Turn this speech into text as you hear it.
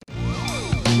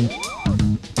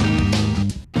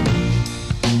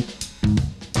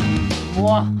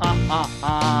Welcome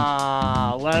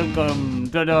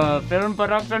to the Film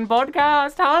Production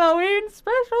Podcast Halloween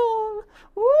Special.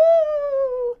 Woo!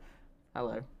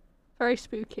 Hello. Very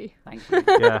spooky. Thank you.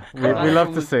 Yeah, we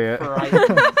love to see it.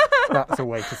 That's a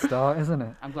way to start, isn't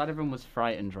it? I'm glad everyone was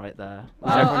frightened right there.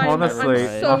 Honestly,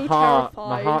 I'm so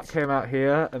my heart came out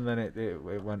here and then it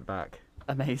went back.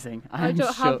 Amazing. I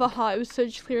don't have a heart. It was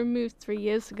surgically removed 3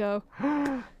 years ago.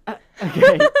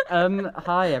 Okay.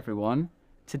 Hi everyone.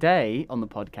 Today on the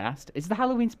podcast is the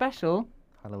Halloween special.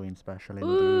 Halloween special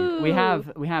Ooh.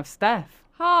 indeed. We have Steph.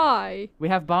 Hi. We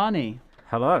have Barney.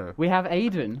 Hello. We have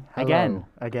Aidan. Hello. Again.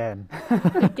 Again.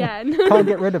 Can't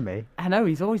get rid of me. I know,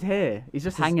 he's always here. He's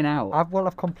just hanging out.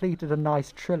 I've completed a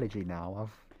nice trilogy now.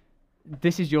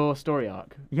 This is your story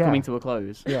arc coming to a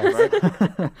close. Yeah.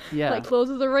 Right? Yeah. Like Lord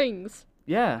of the Rings.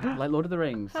 Yeah, like Lord of the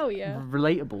Rings. Hell yeah.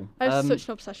 Relatable. I have such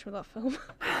an obsession with that film.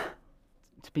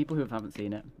 To people who haven't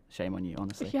seen it, shame on you,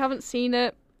 honestly. If you haven't seen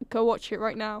it, go watch it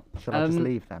right now. Should I just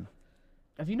leave then?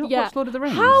 Have you not watched Lord of the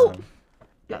Rings? How?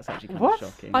 That's actually kind of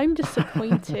shocking. I'm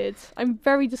disappointed. I'm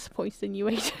very disappointed in you,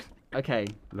 Aidan. Okay.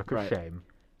 Look of shame.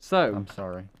 So, I'm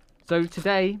sorry. So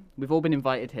today, we've all been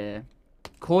invited here,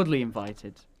 cordially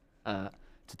invited, to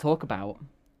talk about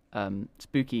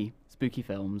spooky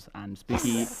films and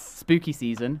spooky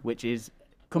season, which is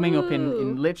coming up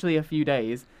in literally a few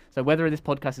days. So whether this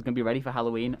podcast is going to be ready for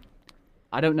Halloween,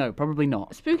 I don't know. Probably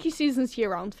not. Spooky season's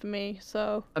year-round for me,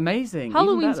 so... Amazing.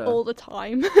 Halloween's all the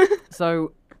time.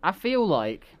 So I feel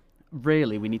like,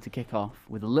 really, we need to kick off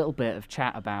with a little bit of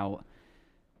chat about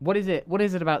what is it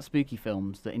about spooky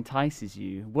films that entices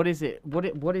you? What is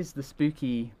the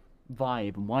spooky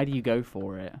vibe, and why do you go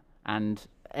for it? And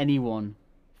anyone,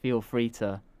 feel free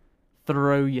to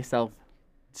throw yourself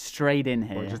straight in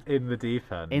here. Or just in the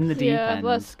deep end. In the deep end. Yeah,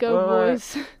 let's go,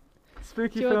 boys.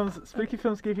 Spooky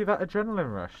films give you that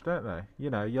adrenaline rush, don't they? You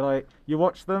know, you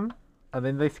watch them, and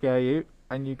then they scare you,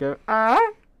 and you go, ah!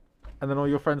 And then all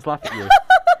your friends laugh at you.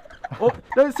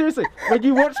 No, seriously, when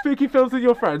you watch spooky films with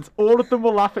your friends, all of them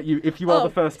will laugh at you if you are the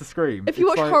first to scream. If you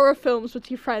watch horror films with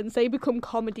your friends, they become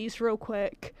comedies real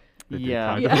quick.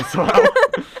 Yeah. As well.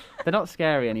 They're not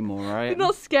scary anymore, right? They're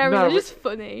not scary, they're just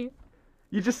funny.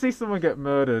 You just see someone get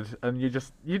murdered, and you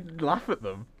laugh at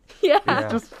them. Yeah.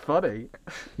 It's just funny.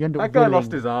 You end up that guy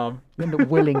lost his arm. You end up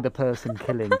willing the person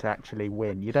killing to actually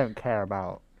win. You don't care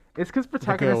about... It's because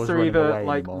protagonists are either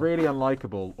really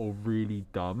unlikable or really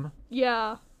dumb.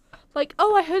 Yeah. Like,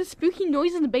 oh, I heard a spooky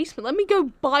noise in the basement. Let me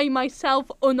go by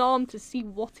myself unarmed to see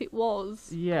what it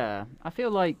was. Yeah, I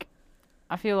feel like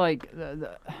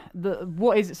the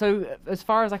what is so as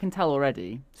far as I can tell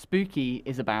already, spooky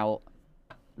is about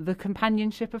the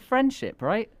companionship of friendship,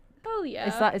 right? Oh yeah.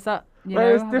 Is that you well,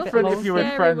 know? It's different if you're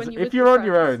with friends. If you're on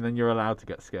your own, then you're allowed to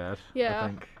get scared. Yeah. I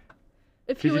think.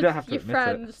 If you're don't with have to your admit it.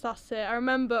 friends, that's it. I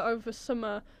remember over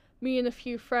summer, me and a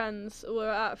few friends were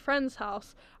at a friend's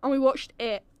house and we watched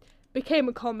It. Became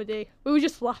a comedy. We were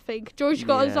just laughing. George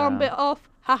got his arm bit off.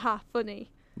 Haha, funny.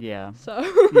 Yeah. So.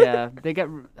 Yeah, they get.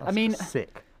 I mean,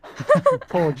 sick.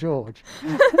 Poor George.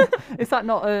 Is that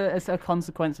not a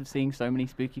consequence of seeing so many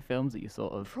spooky films that you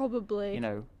sort of Probably. You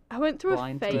know. I went through a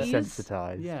blind to phase.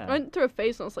 Desensitized. Yeah. I went through a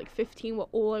phase when I was like 15 where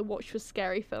all I watched was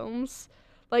scary films.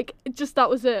 Like, that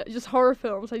was it. Just horror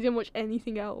films. I didn't watch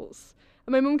anything else.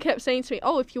 And my mum kept saying to me,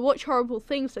 oh, if you watch horrible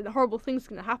things, then horrible things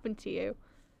are going to happen to you.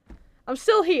 I'm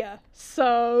still here,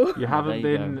 so... You haven't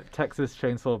been Texas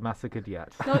Chainsaw Massacred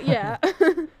yet. Not yet.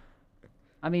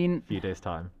 I mean... A few days'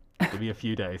 time. Give me a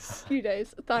few days. Few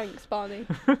days. Thanks, Barney.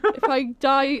 If I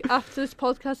die after this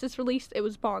podcast is released, it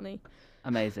was Barney.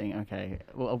 Amazing, okay.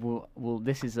 Well,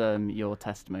 this is your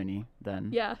testimony, then.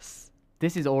 Yes.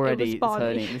 This is already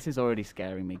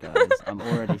scaring me, guys. I'm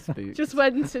already spooked. Just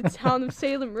went to town of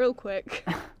Salem real quick.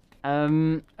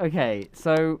 Okay,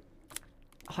 so...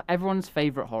 Everyone's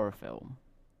favourite horror film.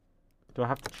 Do I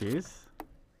have to choose?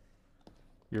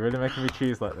 You're really making me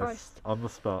choose like this on the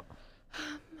spot.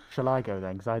 Shall I go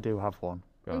then? Because I do have one.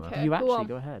 Go on, Okay. You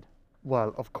go ahead.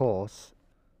 Well, of course,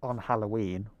 on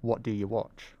Halloween, what do you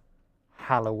watch?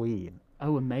 Halloween.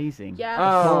 Oh, amazing. Yeah.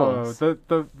 Oh,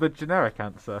 the generic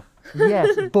answer.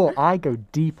 Yes, but I go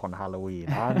deep on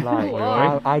Halloween. I'm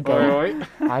like, I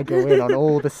go in on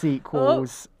all the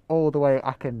sequels, all the way.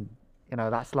 I can,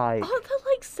 that's like. Aren't there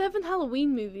like 7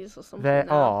 Halloween movies or something? There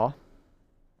now? are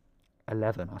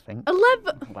 11, I think.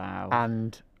 11. Wow.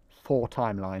 And 4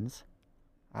 timelines,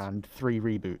 and 3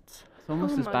 reboots. It's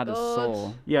almost as bad as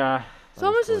Saw. Yeah. It's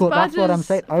almost as But bad that's what I'm as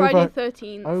saying. Friday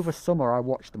 13th. Over summer, I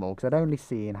watched them all because I'd only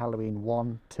seen Halloween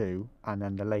 1, 2, and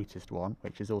then the latest one,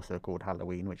 which is also called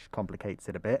Halloween, which complicates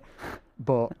it a bit.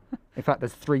 But in fact,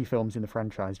 there's 3 films in the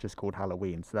franchise just called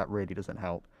Halloween, so that really doesn't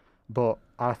help. But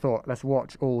I thought, let's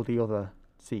watch all the other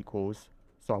sequels.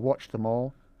 So I watched them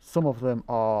all. Some of them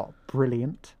are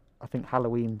brilliant. I think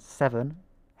Halloween 7,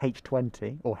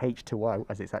 H20, or H2O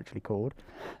as it's actually called.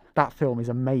 That film is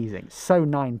amazing. So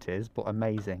 90s, but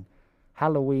amazing.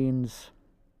 Halloween's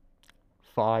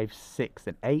 5, 6,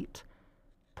 and 8,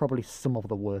 probably some of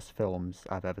the worst films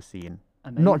I've ever seen.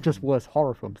 Amazing. Not just worst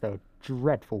horror films, they're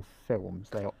dreadful films.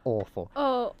 They are awful.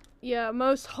 Oh, yeah,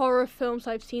 most horror films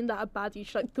I've seen that are bad,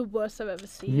 usually like the worst I've ever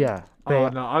seen. Yeah. Oh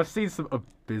no, I've seen some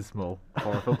abysmal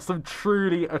horror films, some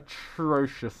truly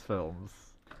atrocious films.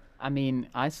 I mean,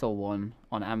 I saw one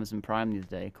on Amazon Prime the other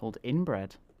day called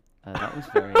Inbred. That was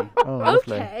very. Oh,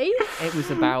 lovely. Okay, It was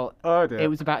about. Oh dear. It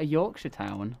was about a Yorkshire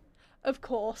town. of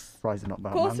course. Rising not bad.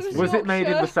 Of course it man. Was it made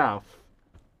in the Yorkshire. south?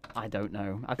 I don't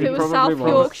know. I If think it was probably South was.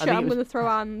 Yorkshire, I think I'm it was- going to throw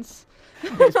hands.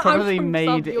 it's I'm probably from made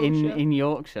South Yorkshire. in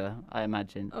Yorkshire, I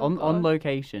imagine, Oh, on God.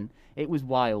 location. It was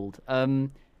wild. Don't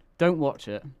watch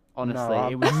it. Honestly, No,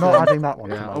 it was. I'm not adding that one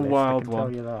to Yeah, my a list. wild I can one.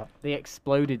 tell you that. They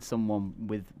exploded someone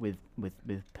with poo.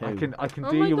 I can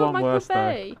Oh do my you God, one Michael worse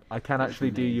Bay. though. I can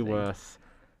actually do you amazing. worse.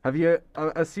 Have you?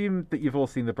 I assume that you've all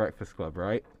seen The Breakfast Club,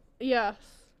 right? Yes.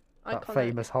 That Iconic.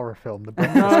 famous horror film, The No,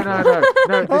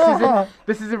 Breakfast no, Club. no.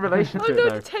 This is in relation Oh to no, it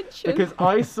though, detention. because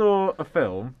I saw a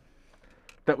film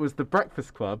that was The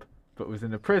Breakfast Club, but was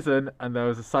in a prison, and there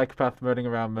was a psychopath running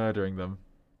around murdering them,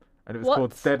 and it was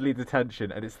called What? Deadly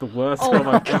Detention, and it's the worst Oh film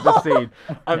my I've ever seen.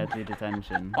 Deadly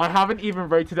detention. I haven't even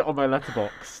rated it on my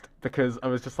Letterboxd because I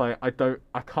was just like,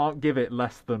 I can't give it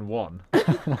less than 1.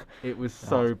 It was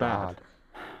so That's bad.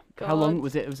 How long God.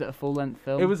 was it? Was it a full-length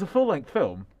film? It was a full-length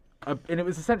film, and it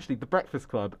was essentially The Breakfast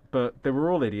Club, but they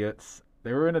were all idiots.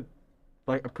 They were in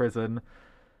a prison.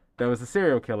 There was a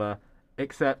serial killer,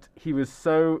 except he was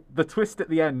so. The twist at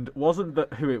the end wasn't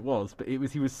that who it was, but he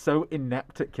was so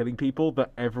inept at killing people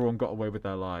that everyone got away with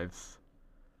their lives.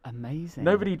 amazing.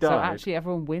 Nobody So died. actually,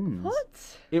 everyone wins.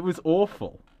 What? It was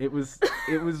awful. It was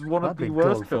one of That'd be the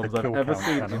worst dull for the films I've kill ever count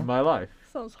seen channel. in my life.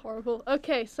 Sounds horrible.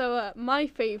 Okay, so my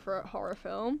favourite horror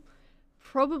film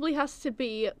probably has to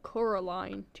be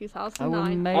Coraline,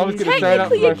 2009. amazing. I was going to say that's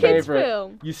Technically my a kid's favourite.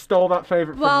 film. You stole that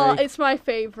favourite Well, from me. it's my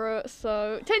favourite,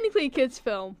 so technically a kid's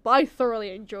film, but I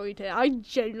thoroughly enjoyed it. I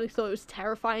genuinely thought it was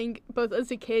terrifying, both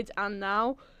as a kid and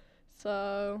now.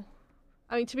 So,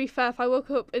 I mean, to be fair, if I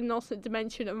woke up in an alternate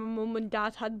dimension and my mum and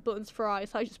dad had buttons for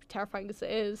eyes, I'd just be terrifying as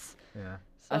it is. Yeah.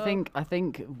 So, I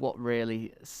think what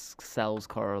really sells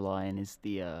Coraline is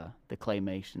the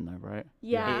claymation, though, right?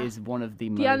 Yeah. It is one of the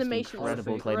The most animation was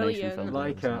incredible claymation brilliant. films. I've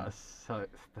Like ever seen.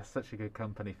 they're such a good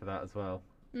company for that as well.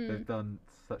 Mm. They've done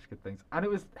such good things, and it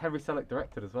was Henry Selick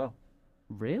directed as well.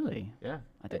 Really? Yeah,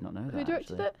 I did not know that. Who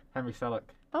directed actually. it? Henry Selick.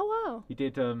 Oh, wow. He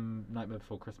did Nightmare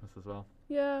Before Christmas as well.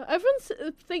 Yeah,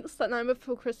 everyone thinks that Nightmare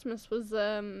Before Christmas was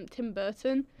Tim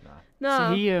Burton. Nah. No.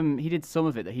 So he did some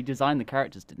of it. That he designed the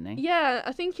characters, didn't he? Yeah,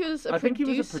 I think he was a I think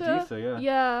producer. he was a producer. Yeah.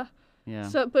 Yeah. Yeah.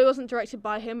 So, but it wasn't directed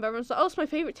by him. But everyone's like, "Oh, it's my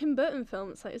favorite Tim Burton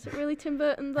film." It's like, is it really Tim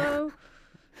Burton though?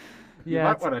 You Yeah,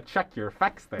 might it's- want to check your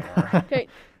facts there. Okay.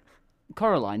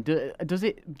 Coraline, does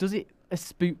it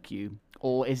spook you,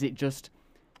 or is it just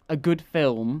a good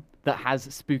film that has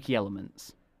spooky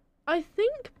elements? I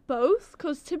think both,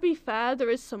 because to be fair, there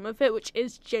is some of it which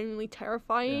is genuinely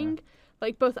terrifying,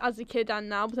 like both as a kid and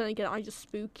now. But then again, I just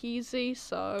spook easy,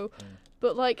 so.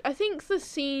 But like, I think the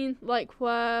scene like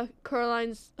where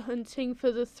Coraline's hunting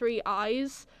for the 3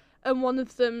 eyes, and one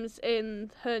of them's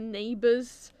in her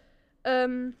neighbour's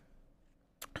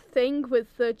thing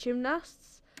with the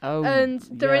gymnasts, Oh, and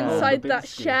they're yeah. inside the big that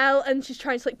scene. shell, and she's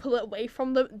trying to like pull it away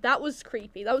from them. That was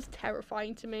creepy. That was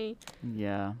terrifying to me.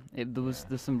 Yeah, there's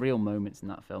some real moments in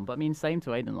that film. But I mean, same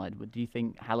to Aidan. Like, do you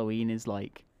think Halloween is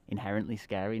like inherently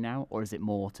scary now, or is it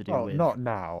more to do Oh, with? not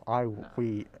now. I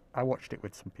watched it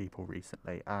with some people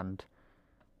recently, and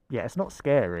yeah, it's not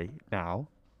scary now.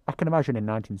 I can imagine in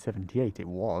 1978 it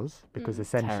was, because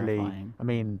essentially, Terrifying. I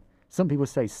mean, some people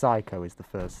say Psycho is the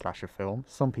first slasher film.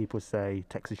 Some people say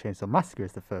Texas Chainsaw Massacre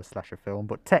is the first slasher film,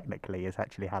 but technically it's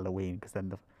actually Halloween, because then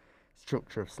the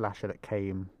structure of slasher that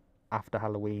came after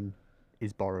Halloween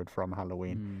is borrowed from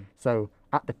Halloween. So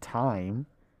at the time,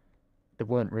 there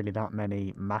weren't really that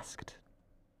many masked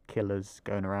killers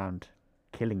going around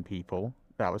killing people.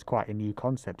 That was quite a new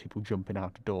concept, people jumping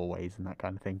out of doorways and that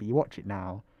kind of thing. But you watch it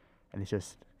now, and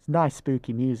it's nice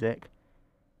spooky music,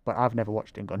 but I've never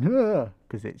watched it and gone,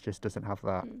 because it just doesn't have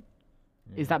that.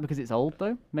 Is that because it's old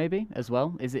though? Maybe as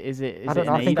well. Is it I don't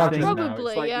know, I an think age I thing? just-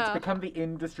 Probably, It's like yeah. it's become the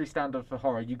industry standard for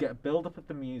horror. You get a build up of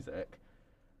the music,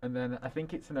 and then I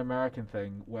think it's an American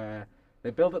thing where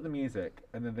they build up the music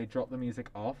and then they drop the music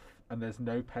off and there's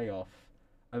no payoff,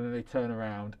 and then they turn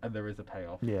around and there is a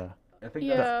payoff. Yeah. I think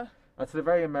Yeah. that's a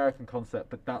very American concept,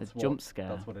 but that's what jump scare.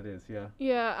 That's what it is. Yeah.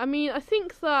 Yeah, I mean, I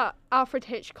think that Alfred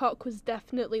Hitchcock was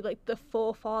definitely like the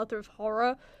forefather of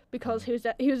horror because he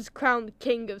was crowned the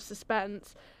king of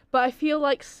suspense. But I feel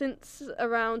like since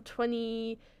around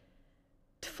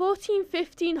 2014,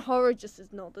 15, horror just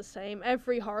is not the same.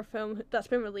 Every horror film that's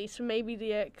been released, for maybe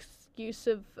the excuse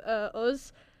of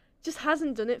Us, just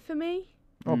hasn't done it for me.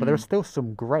 Oh, but there are still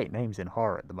some great names in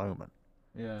horror at the moment.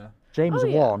 Yeah. James Oh,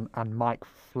 yeah. Wan and Mike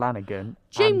Flanagan.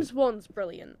 James Wan's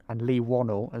brilliant. And Lee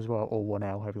Wannell as well, or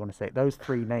 1L, however you want to say it. Those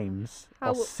three names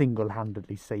are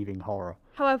single-handedly saving horror.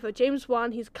 However, James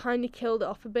Wan, he's kind of killed it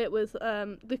off a bit with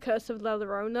The Curse of La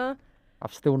Llorona.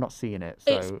 I've still not seen it,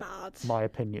 so It's bad. my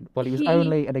opinion. Well, he was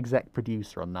only an exec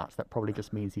producer on that, so that probably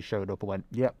just means he showed up and went,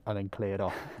 yep, and then cleared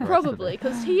off. Probably,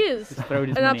 because he is throwed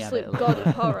his an money at it a absolute little god bit.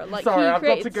 of horror. Like, Sorry, he I've got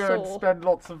created to go Saw. and spend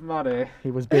lots of money.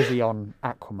 He was busy on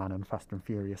Aquaman and Fast and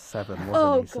Furious 7, wasn't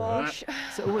Oh he? So- gosh.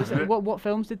 So what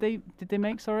films did they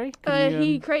make? Sorry. Can you,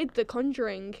 He created the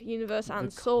Conjuring universe and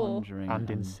The Saw Conjuring And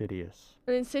Insidious.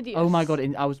 and Insidious. Oh my god!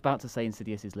 I was about to say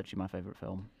Insidious is literally my favorite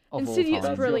film of Insidious all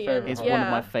time. is brilliant. It's yeah. one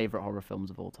of my favorite horror films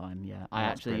of all time. Yeah,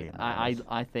 That's brilliant, that I is.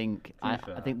 think To be I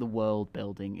fair. think the world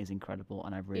building is incredible,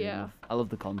 and Yeah. I love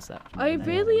the concept. more I than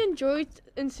really anything. enjoyed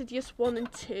Insidious 1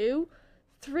 and 2.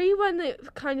 3, when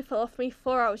it kind of fell off me.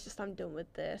 4, I was just, I'm done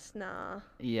with this. Nah.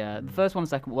 Yeah, the first one and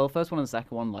second. Well, the first one and the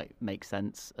second one like make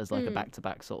sense as like a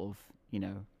back-to-back sort of,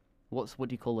 what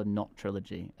do you call a not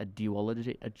trilogy? A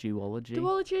duology? A duology?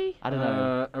 Duology? I don't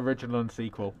know. Original and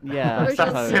sequel. Yeah, I Original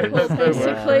suppose. sequel, There's no word for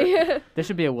basically. There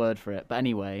should be a word for it, but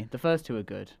anyway, the first two are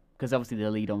good because obviously they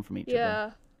lead on from each other.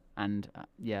 Yeah. And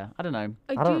yeah, I don't know.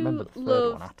 I don't do remember the third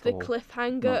love one at the all.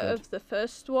 cliffhanger Not good. of the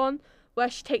first one, where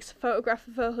she takes a photograph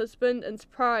of her husband and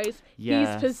surprise,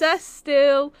 Yes. he's possessed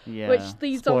still, Yeah. which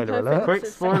leads on Spoiler perfect alert. Quick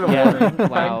to spoiler second- Yeah. warning.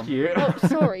 Wow. Thank you. Oh,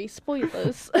 sorry,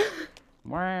 spoilers.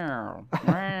 Wow.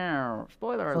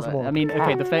 Spoiler Sounds alert. more I mean,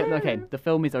 okay, like the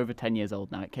film is over 10 years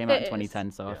old now. It came out It in is.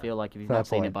 2010, so I Yeah. feel like if you've Fair not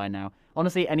seen it point. by now,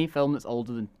 honestly, any film that's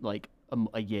older than like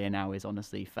a year now is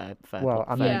honestly fair. Well,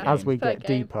 I mean, Yeah. as we Fair get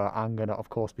game. deeper, I'm going to, of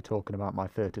course, be talking about my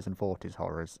 30s and 40s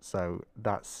horrors, so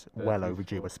that's well 30s,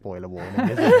 overdue a 40s. spoiler warning,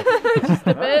 isn't it? Just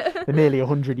a bit. They're nearly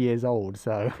 100 years old,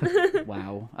 so...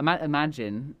 Wow.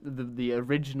 Imagine the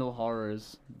original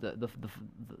horrors, the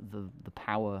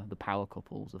power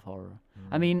couples of horror.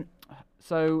 I mean,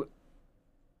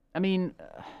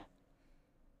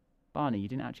 Barney, you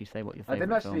didn't actually say what your I favorite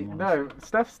didn't actually. film was. No,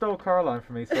 Steph stole Caroline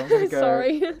from me, so I'm gonna go.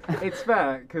 Sorry. It's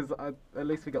fair because at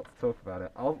least we got to talk about it.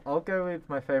 I'll go with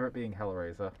my favorite being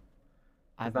Hellraiser.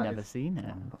 I've that never is- seen it.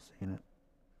 I've not seen it.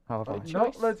 How have I? Good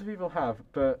Not choice. loads of people have,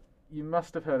 but you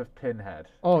must have heard of Pinhead.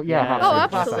 Oh, yeah, I have Oh, seen it. Yes, I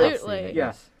have absolutely. seen it, Yeah.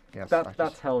 yes. Yes, I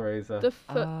That's Hellraiser. The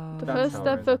That's first Hellraiser.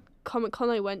 ever Comic Con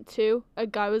I went to, a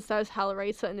guy was there as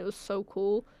Hellraiser, and it was so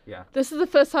cool. Yeah. This is the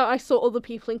first time I saw other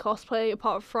people in cosplay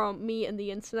apart from me and the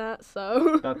internet.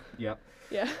 So Yeah.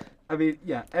 yeah, I mean,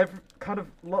 yeah. Kind of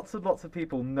lots of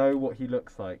people know what he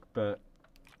looks like, but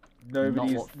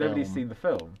nobody's what film. seen the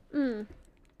film. mm,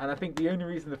 And I think the only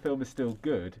reason the film is still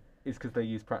good is because they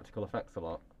use practical effects a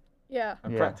lot. yeah,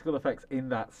 And Yeah. practical effects in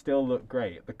that still look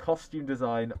great. The costume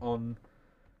design on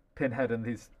Pinhead and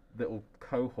his little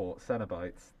cohort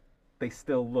Cenobites, they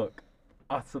still look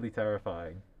utterly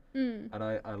terrifying. mm. And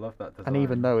I love that design. And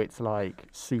even though it's like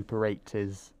super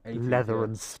 80s, 80s, leather yeah.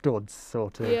 and studs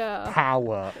sort of Yeah.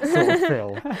 power sort of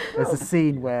film, there's a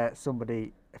scene where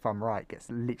somebody, if I'm right, gets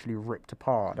literally ripped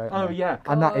apart, don't Oh they? yeah.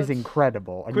 And that is God.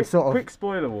 incredible. And you Quick, sort of... quick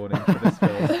spoiler warning for this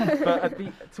film.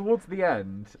 But towards the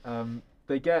end,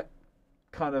 they get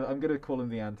kind of, I'm going to call him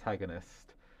the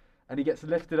antagonist, and he gets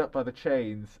lifted up by the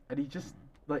chains, and he just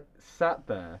like sat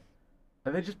there,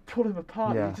 and they just pull him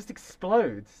apart. Yeah. And he just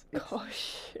explodes.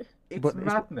 Gosh, It's But it's-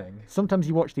 maddening. Sometimes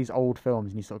you watch these old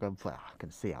films and you sort of go, well, I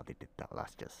can see how they did that.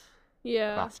 That's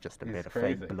yeah, just a It's bit of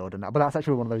crazy. fake blood and that. But that's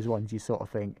actually one of those ones you sort of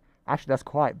think, actually, that's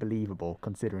quite believable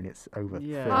considering it's over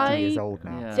Yeah. 30 years I old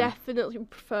now. Yeah. definitely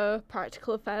prefer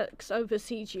practical effects over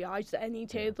CGI just any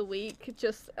day of the week.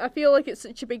 Just I feel like it's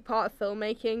such a big part of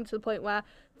filmmaking to the point where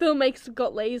filmmakers have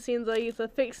got lazy and they either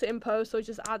fix it in post or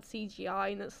just add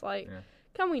CGI, and it's like, Yeah.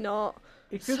 can we not?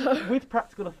 It's just So- with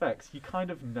practical effects, you kind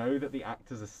of know that the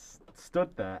actors are stood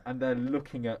there and they're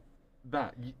looking at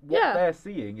that. What Yeah. they're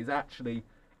seeing is actually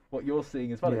what you're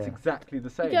seeing as well. It's Yeah. exactly the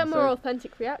same. You get a more So,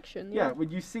 authentic reaction. yeah, when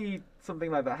you see something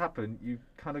like that happen, you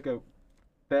kind of go,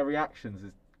 their reactions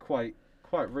is quite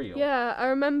real. Yeah, I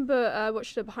remember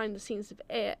watching the behind the scenes of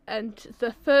it, and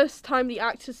the first time the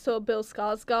actors saw Bill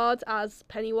Skarsgård as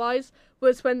Pennywise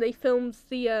was when they filmed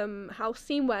the house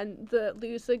scene when the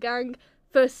loser gang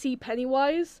first see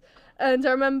Pennywise. And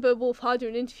I remember Wolf Hard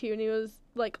doing an interview, and he was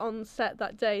like on set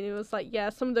that day, and he was like, yeah,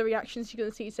 some of the reactions you're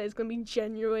gonna see today is gonna be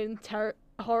genuine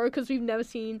horror, because we've never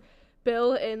seen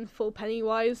Bill in full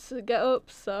Pennywise get up.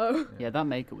 So Yeah, that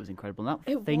makeup was incredible. And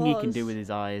that It thing he can do was. with his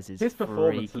eyes is His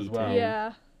performance freaky as well. too.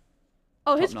 yeah.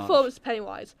 Oh, his Top-notch. performance as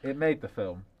Pennywise, It made the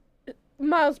film.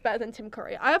 miles better than Tim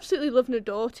Curry. I absolutely love and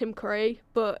adore Tim Curry,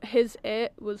 but his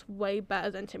It was way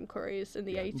better than Tim Curry's in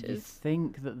the Yeah. Do you 80s.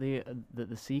 think that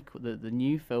the sequel, the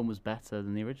new film was better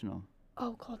than the original?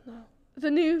 Oh god, no. The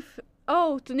new film.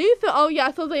 Oh yeah,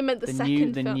 I thought they meant the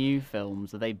second The film. new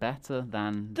films, are they better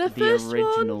than The first one-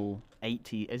 original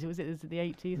 80s? Is it the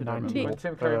 80s? I don't 90s. remember. When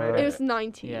Tim Curry made It was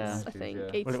 90s, Yeah. I think.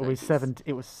 Yeah. 80s, Well, it was 90s.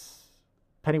 It was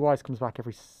Pennywise comes back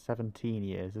every 17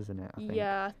 years, isn't it? I think.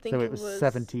 Yeah, I think So it was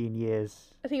 17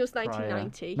 years. I think it was prior.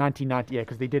 1990. 1990, yeah,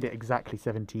 because they did it exactly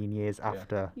 17 years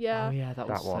after. Yeah. Oh yeah, that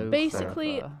was That one. so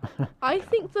Basically, clever. I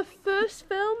think the first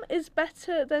film is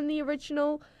better than the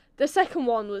original. The second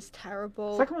one was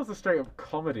terrible. Second one's a straight up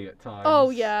comedy at times. Oh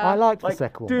yeah. I liked the Like,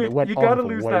 second one, but dude, it went you on gotta for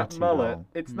lose way that too mullet. long.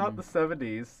 It's not the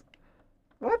 70s.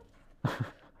 What?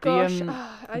 Gosh,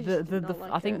 I the just did not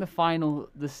like I think it.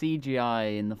 the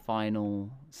CGI in the final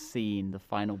scene, the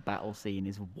final battle scene,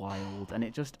 is wild, and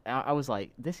it just I was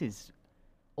like, this is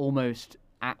almost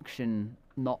action,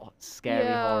 not scary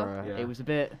Yeah. horror. Yeah. It was a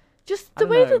bit. Just I the don't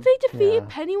way know. that they defeated Yeah.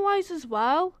 Pennywise as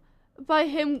well, by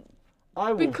him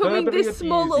I will becoming verbally this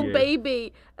small abuse little you.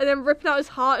 baby and then ripping out his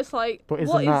heart. It's like, But what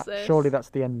isn't is that this? surely that's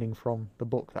the ending from the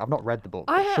book? I've not read the book,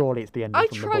 I but ha- surely it's the ending I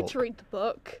from the tried book. to read the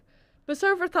book, but it's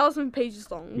over 1,000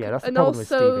 pages long. Yeah, that's the and problem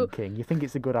also, with Stephen King. You think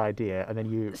it's a good idea, and then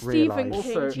you Stephen realise King,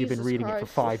 Also- you've been Jesus reading it for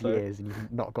Christ. 5 Also- years and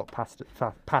you've not got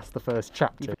past the first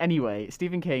chapter. Anyway,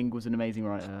 Stephen King was an amazing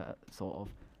writer, sort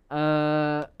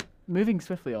of. Moving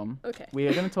swiftly on. Okay. We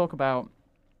are going to talk about.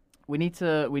 We need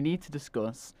to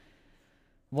discuss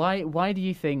why do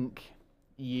you think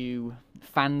you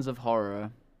fans of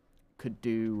horror could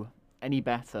do any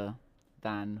better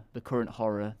than the current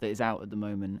horror that is out at the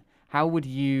moment? How would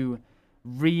you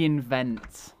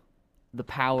reinvent the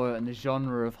power and the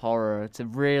genre of horror to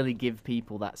really give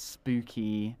people that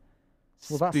spooky?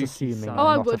 Well, that's spooky assuming side? I'm Oh,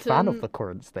 I not a fan of wouldn't. the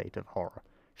current state of horror.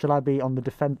 Shall I be on the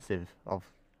defensive of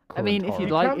current I mean, if horror? you'd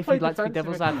You like- can if play you'd like to be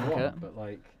defensive devil's if you advocate. want, but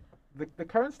like the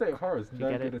current state of horror is no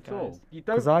get good it, at all. guys? You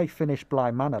Because don't. I finished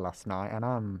Bly Manor last night, and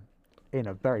I'm in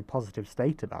a very positive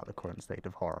state about the current state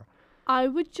of horror. I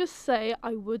would just say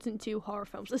I wouldn't do horror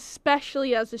films,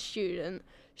 especially as a student.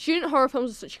 Student horror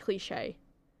films are such a cliche.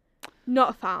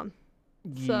 Not a fan.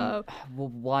 So Well,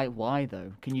 why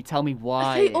though? Can you tell me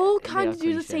why? they all they kind are of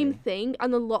do the same cliche? thing,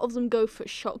 and a lot of them go for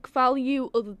shock value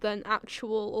other than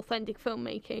actual authentic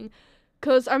filmmaking.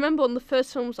 Because I remember one of the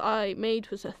first films I made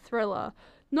was a thriller.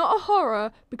 Not a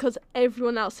horror, because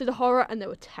everyone else did a horror and they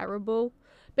were terrible.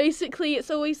 Basically,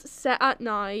 it's always set at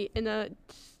night in a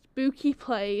spooky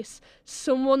place.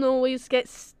 Someone always gets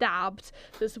stabbed.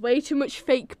 There's way too much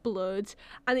fake blood,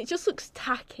 and it just looks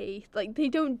tacky. Like, they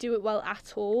don't do it well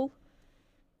at all.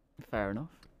 Fair enough.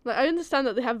 Like, I understand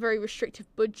that they have a very restrictive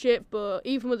budget, but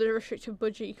even with a restrictive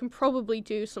budget, you can probably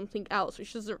do something else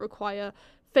which doesn't require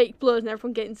fake blood and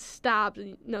everyone getting stabbed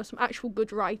and, some actual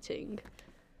good writing.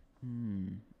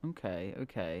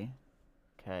 Okay.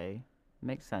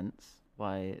 Makes sense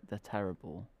why they're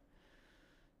terrible.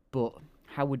 But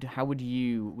how would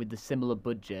you, with the similar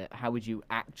budget, how would you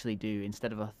actually do,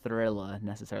 instead of a thriller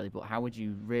necessarily, but how would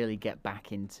you really get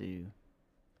back into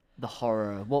the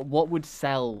horror? What would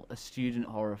sell a student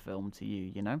horror film to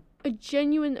you, you know? A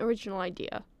genuine original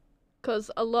idea.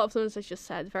 Because a lot of them, as I just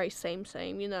said, very same.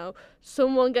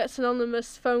 Someone gets an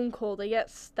anonymous phone call, they get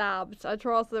stabbed. I'd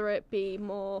rather it be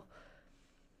more...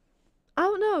 I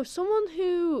don't know, someone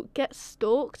who gets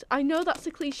stalked. I know that's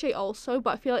a cliche also,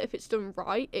 but I feel like if it's done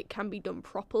right, it can be done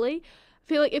properly. I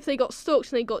feel like if they got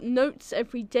stalked and they got notes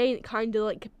every day, and it kind of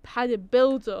like had a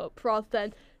build up rather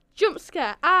than jump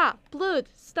scare, blood,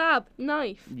 stab,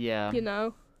 knife, Yeah.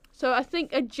 So I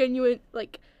think a genuine,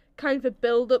 kind of a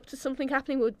build up to something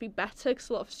happening would be better, because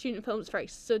a lot of student films are very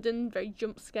sudden, very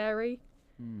jump scary.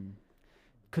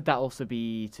 Could that also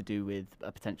be to do with a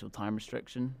potential time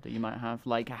restriction that you might have?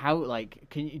 Like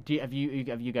have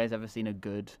you guys ever seen a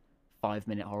good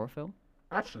 5-minute horror film?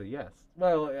 Actually, yes.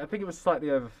 Well, I think it was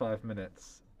slightly over 5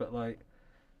 minutes, but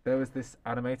there was this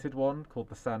animated one called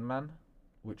The Sandman,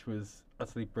 which was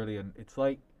utterly brilliant. It's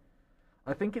I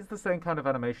think it's the same kind of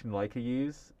animation Leica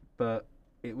use, but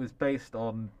it was based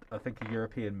on, I think, a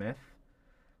European myth,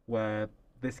 where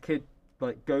this kid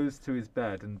goes to his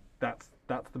bed, and that's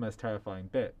the most terrifying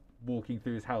bit, walking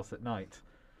through his house at night.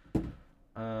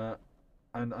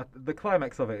 And the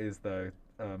climax of it is, though,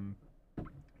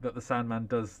 that the Sandman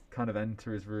does kind of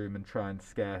enter his room and try and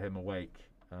scare him awake.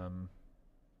 And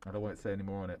I won't say any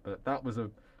more on it, but that was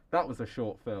a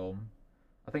short film.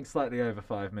 I think slightly over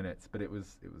 5 minutes, but it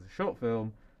was a short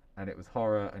film, and it was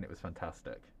horror, and it was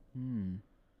fantastic.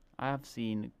 I have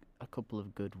seen a couple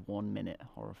of good 1 minute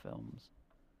horror films.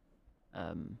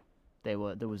 There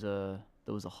was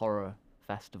a horror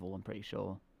festival, I'm pretty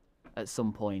sure, at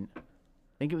some point. I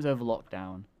think it was over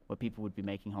lockdown, where people would be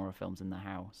making horror films in their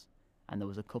house, and there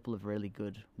was a couple of really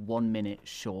good 1 minute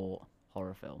short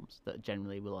horror films that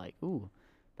generally were like, ooh,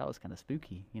 that was kind of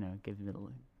spooky, you know, gave you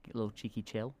a little cheeky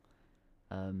chill.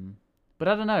 But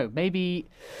I don't know, maybe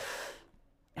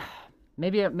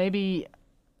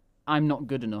I'm not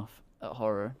good enough at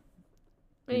horror.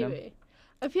 Maybe. You know?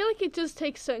 I feel like it does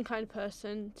take a certain kind of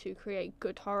person to create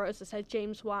good horror. As I said,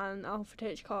 James Wan, Alfred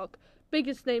Hitchcock,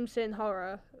 biggest names in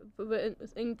horror, but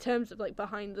in terms of like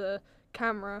behind the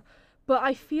camera. But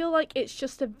I feel like it's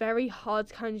just a very hard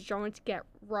kind of genre to get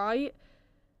right,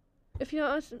 if you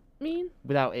know what I mean.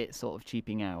 Without it sort of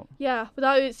cheaping out. Yeah,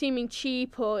 without it seeming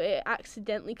cheap or it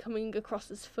accidentally coming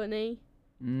across as funny.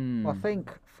 I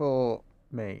think for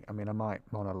me, I mean, I might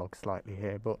monologue slightly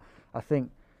here, but I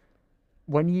think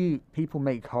when people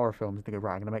make horror films, they go,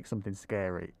 right, I'm going to make something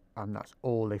scary, and that's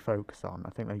all they focus on. I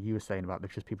think like you were saying about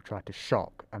there's just people try to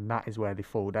shock, and that is where they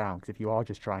fall down. Because if you are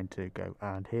just trying to go,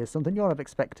 and here's something you're not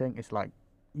expecting, it's like,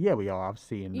 yeah, we are. I've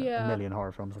seen a million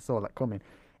horror films. I saw that coming.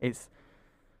 It's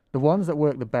the ones that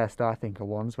work the best, I think, are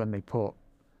ones when they put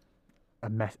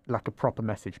like a proper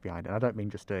message behind it. I don't mean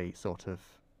just a sort of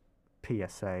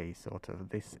PSA, sort of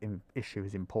this issue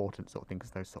is important sort of thing,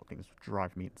 because those sort of things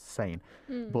drive me insane.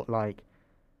 But like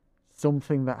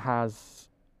something that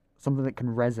can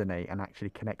resonate and actually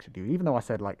connect with you. Even though I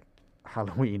said like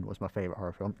Halloween was my favourite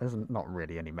horror film, there's not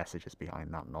really any messages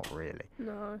behind that, not really.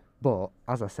 No. But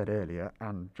as I said earlier,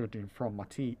 and judging from my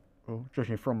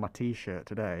t-shirt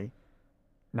today,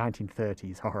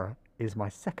 1930s horror is my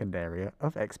second area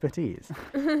of expertise.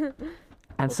 And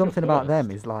What's something your about them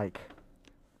first? is like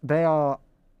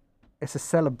it's a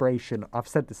celebration. I've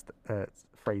said this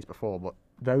phrase before, but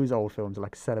those old films are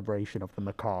like a celebration of the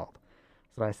macabre.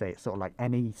 So I say it's sort of like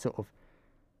any sort of,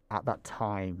 at that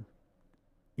time,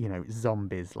 you know,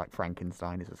 zombies, like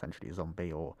Frankenstein is essentially a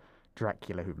zombie, or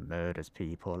Dracula who murders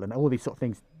people, and all these sort of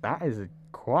things. That is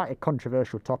quite a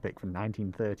controversial topic from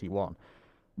 1931.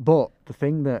 But the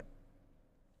thing that,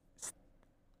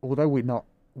 although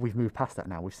we've moved past that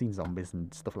now, we've seen zombies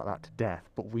and stuff like that to death,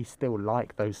 but we still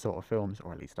like those sort of films,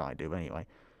 or at least I do anyway.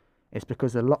 It's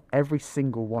because every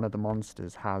single one of the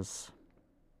monsters has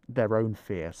their own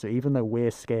fear. So even though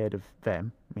we're scared of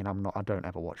them, I mean, I don't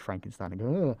ever watch Frankenstein and go,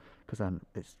 oh, because then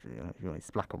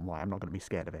it's black and white. I'm not going to be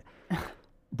scared of it.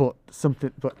 But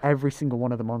every single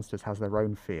one of the monsters has their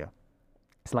own fear.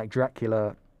 It's like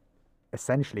Dracula.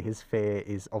 Essentially, his fear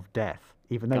is of death,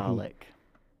 even though Garlic.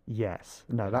 Yes.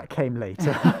 No, that came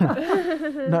later.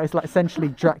 No, it's like essentially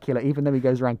Dracula, even though he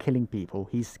goes around killing people,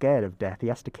 he's scared of death. He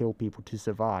has to kill people to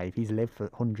survive. He's lived for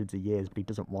hundreds of years, but he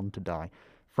doesn't want to die.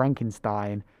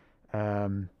 Frankenstein, I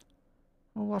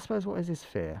suppose, what is his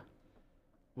fear?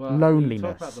 Well, Loneliness. You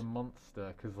talk about the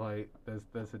monster, because like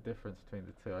there's a difference between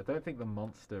the two. I don't think the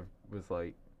monster was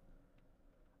like.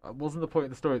 Wasn't the point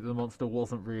of the story that the monster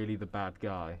wasn't really the bad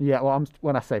guy? Yeah, well,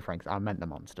 when I say Frankenstein, I meant the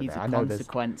monster. He's there. a I know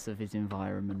consequence of his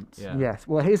environment. Yeah. Yes,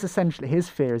 well, his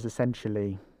fear is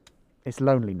essentially, it's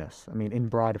loneliness. I mean, in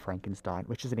Bride of Frankenstein,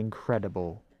 which is an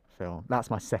incredible film.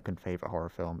 That's my second favourite horror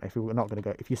film. If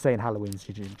you're saying Halloween's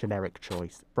your generic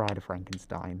choice, Bride of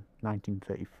Frankenstein,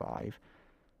 1935,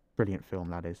 brilliant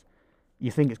film that is. You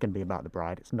think it's going to be about the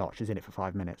bride, it's not. She's in it for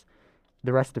 5 minutes.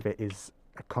 The rest of it is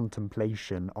a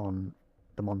contemplation on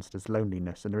the monster's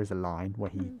loneliness, and there is a line where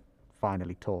he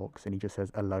finally talks, and he just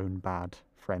says, "Alone bad,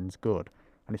 friends good,"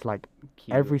 and it's like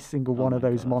Cute. every single one Oh of my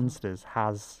those God. monsters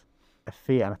has a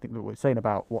fear. And I think that what we're saying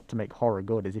about what to make horror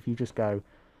good is if you just go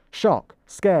shock,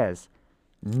 scares,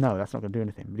 no, that's not going to do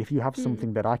anything. But if you have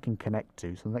something that I can connect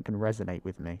to, something that can resonate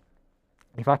with me,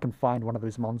 if I can find one of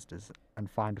those monsters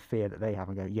and find a fear that they have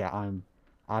and go, yeah,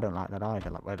 I don't like that either.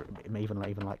 Like whether even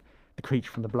like the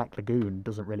creature from the Black Lagoon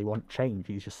doesn't really want change.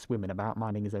 He's just swimming about,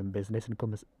 minding his own business, and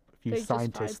a few They just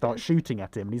scientists vibe start in. shooting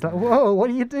at him, and he's like, "Whoa, what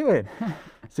are you doing?"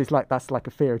 So it's like that's like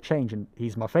a fear of change, and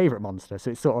he's my favourite monster.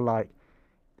 So it's sort of like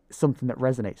something that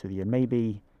resonates with you, and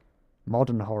maybe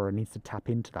modern horror needs to tap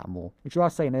into that more. Which I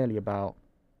was saying earlier about.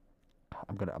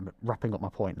 I'm wrapping up my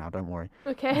point now. Don't worry.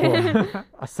 Okay. But I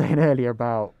was saying earlier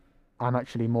about I'm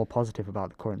actually more positive about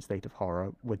the current state of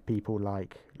horror with people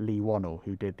like Lee Wannell,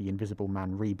 who did the Invisible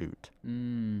Man reboot.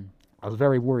 I was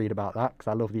very worried about that because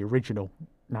I love the original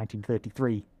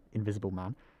 1933 Invisible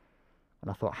Man. And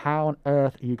I thought, how on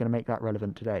earth are you going to make that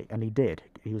relevant today? And he did.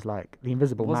 He was like, The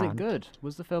Invisible Was Man. it good?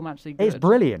 Was the film actually good? It's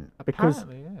brilliant because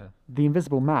Apparently, yeah. The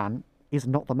Invisible Man is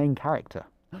not the main character.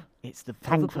 It's the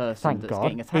other person Thank that's God.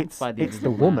 getting attacked It's, by the it's the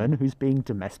Invisible woman Man. who's being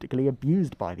domestically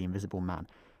abused by the Invisible Man.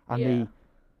 And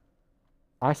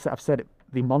I've said it,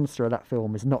 the monster of that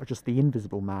film is not just the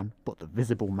Invisible Man, but the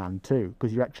Visible Man too,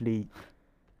 because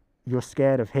you're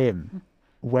scared of him,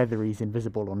 whether he's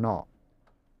invisible or not,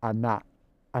 and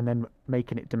then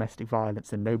making it domestic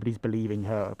violence and nobody's believing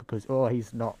her because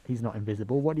he's not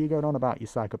invisible. What are you going on about, you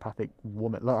psychopathic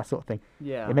woman? Like, that sort of thing.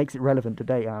 Yeah. It makes it relevant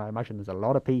today, and I imagine there's a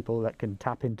lot of people that can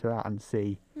tap into that and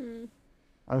see,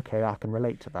 okay, I can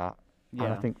relate to that. Yeah.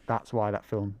 And I think that's why that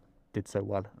film did so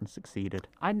well and succeeded.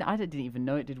 I didn't even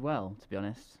know it did well, to be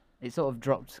honest. It sort of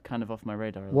dropped kind of off my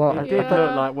radar a little Well, bit. It did Yeah.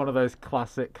 look like one of those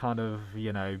classic kind of,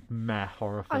 meh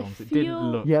horror I films. It didn't feel-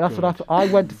 look Yeah, that's good. what I thought.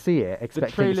 I went to see it The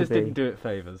expecting trailers it to be... didn't do it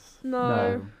favours.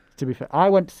 No. To be fair, I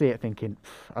went to see it thinking,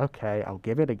 okay, I'll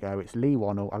give it a go. It's Lee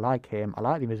Wannell. I like him. I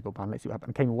like the Invisible Man. Let's see what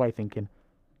happens. I came away thinking,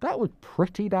 that was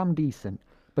pretty damn decent.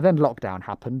 But then lockdown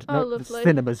happened. Oh, The lovely.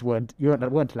 cinemas weren't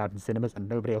allowed in cinemas, and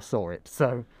nobody else saw it.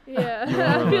 So Yeah, You're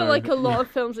I feel alone. like a lot of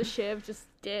films this year have just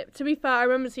dipped. To be fair, I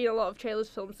remember seeing a lot of trailers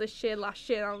films this year, last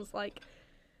year, and I was like,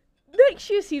 next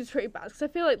year seems pretty bad, because I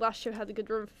feel like last year had a good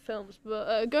run for films.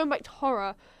 But going back to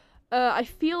horror, I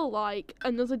feel like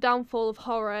another downfall of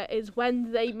horror is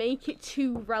when they make it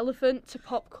too relevant to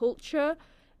pop culture,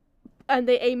 and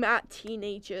they aim at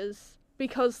teenagers.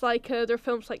 Because, like, there are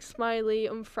films like Smiley,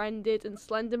 Unfriended, and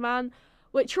Slender Man,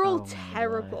 which are all Oh my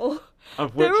terrible.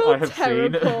 Of which They're all I have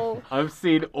terrible. seen. I've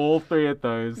seen all three of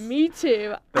those. Me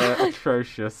too. They're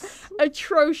atrocious.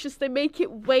 Atrocious. They make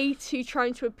it way too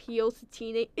trying to appeal to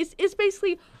teenage. It's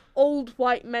basically old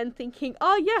white men thinking,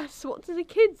 oh yes, what do the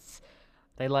kids?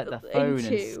 They like their phone and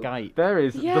into- Skype. There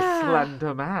is Yeah. the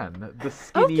Slender Man, the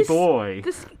skinny this- boy,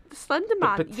 The Slender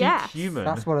Man, the petite yes. human.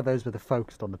 that's one of those where they're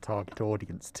focused on the target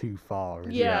audience too far.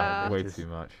 isn't it? Yeah. way Just too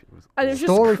much. It was And it was awful.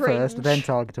 just Story cringe. first, then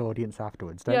target audience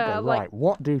afterwards. Don't Yeah, go, like- right,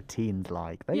 what do teens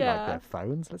like? They like Yeah. their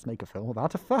phones. Let's make a film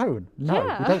about a phone. No,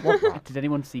 Yeah. we don't want that. Did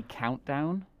anyone see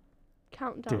Countdown?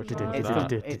 Countdown. It's Drama.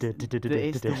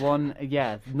 the one,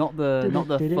 yeah, not the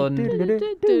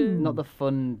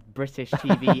fun British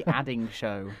TV adding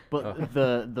show, but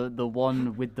the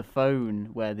one with the phone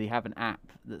where they have an app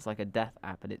that's like a death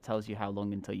app and it tells you how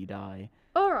long until you die.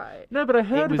 Alright. No, but I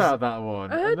heard was- about that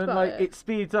one. I heard and then about like it. it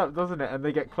speeds up, doesn't it? And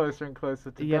they get closer and closer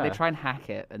to Yeah, death. they try and hack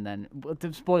it and then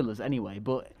spoilers anyway,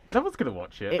 but No one's gonna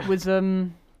watch it.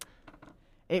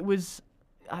 it was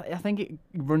I think it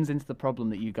runs into the problem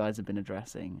that you guys have been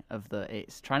addressing of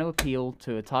it's trying to appeal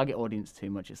to a target audience too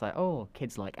much. It's like, oh,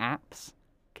 kids like apps,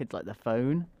 kids like their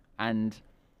phone, and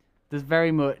there's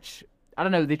very much, I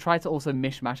don't know, they try to also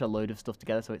mishmash a load of stuff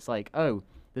together. So it's like, oh,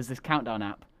 there's this countdown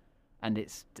app and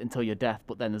it's until your death,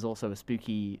 but then there's also a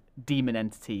spooky demon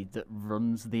entity that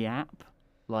runs the app.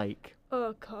 Like,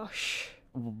 Oh gosh.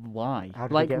 why? How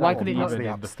did they Like, get why that could one? it not? Even the in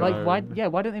app the store? Like, why? phone. Yeah,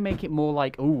 why don't they make it more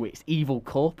like, oh, it's evil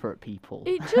corporate people?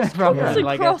 It just Rather comes than,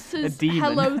 like, across a as demon.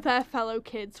 hello there fellow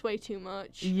kids way too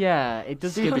much. Yeah, it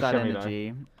does Steve give that Buscemi, though.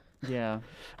 energy. Yeah.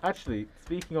 Actually,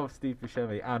 speaking of Steve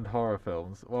Buscemi and horror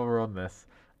films, while we're on this,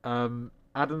 Adam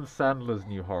Sandler's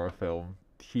new horror film,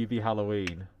 Hubie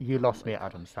Halloween. You lost me at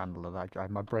Adam Sandler.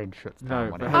 My brain shuts No,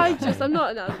 down when but it has- I'm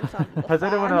not an Adam Sandler Has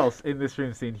anyone fan. else in this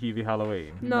room seen Hubie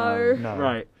Halloween? No. No.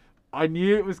 Right. I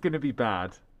knew it was going to be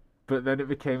bad, but then it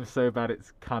became so bad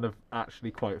it's kind of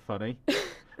actually quite funny.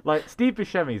 Like, Steve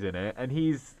Buscemi's in it, and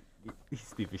he's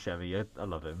Steve Buscemi. I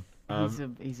love him.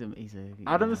 He's a.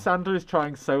 Adam yeah. Sandler is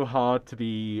trying so hard to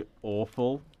be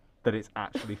awful that it's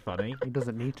actually funny. He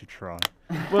doesn't need to try.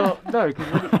 Well, no,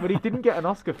 because when he didn't get an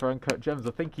Oscar for Uncut Gems,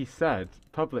 I think he said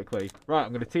publicly, right, I'm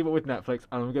going to team up with Netflix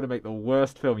and I'm going to make the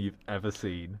worst film you've ever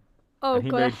seen. Oh And he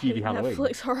god, made I hate Hubie Halloween.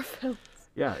 Netflix horror films.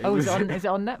 Yeah. Oh, is it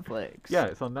on Netflix? Yeah,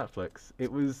 it's on Netflix.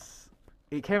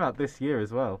 It came out this year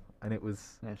as well, and it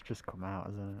was. Yeah, it's just come out,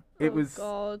 hasn't it? It Oh, was.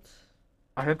 God.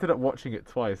 I ended up watching it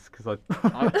twice because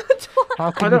How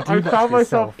I, can you do I that found to myself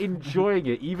yourself? enjoying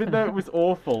it, even though it was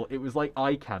awful. It was like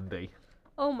eye candy.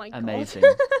 Oh my god. Amazing.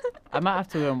 I might have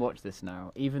to go and watch this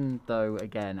now, even though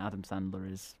again Adam Sandler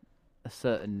is a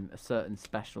certain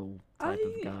special type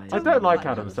of guy. I don't like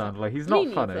Adam Sandler. He's not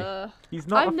Me funny. neither. He's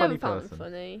not I've a never funny found person. him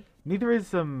funny. Neither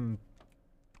is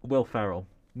Will Ferrell.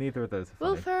 Neither of those are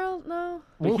funny. Will Ferrell, no.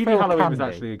 But Will Hubie Ferrell Halloween can was be.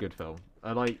 actually a good film.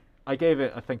 I gave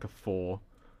it, I think, a 4.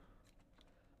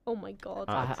 Oh my god.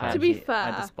 I To be actually- fair, I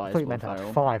I despise thought you Will meant I Ferrell.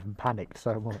 had 5 and panicked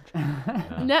so much.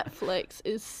 Netflix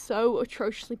is so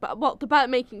atrociously bad. Well, they're bad at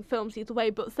making films either way,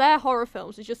 but their horror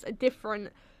films is just a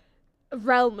different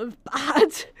realm of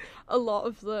bad. A lot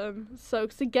of them. So,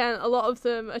 'cause again, a lot of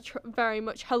them are very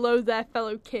much hello there,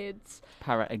 fellow kids.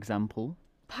 Parrot example.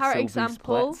 Parrot Sylvie's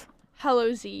example. Split.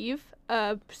 Hallows Eve.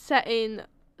 Set in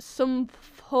some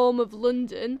form of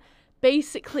London.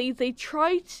 Basically, they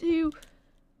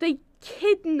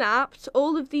kidnapped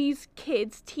all of these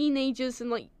kids, teenagers and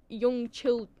like young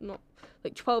children, not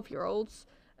like 12-year-olds,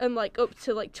 and like up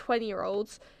to like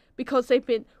 20-year-olds, because they've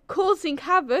been causing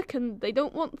havoc and they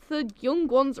don't want the young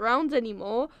ones around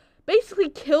anymore. Basically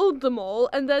killed them all,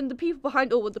 and then the people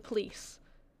behind all were the police.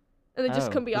 And they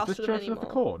just couldn't be Was asked this for them Children of anymore.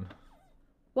 the Corn?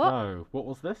 What? No. What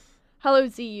was this?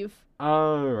 Hallows Eve.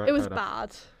 Oh, right. It was fair enough.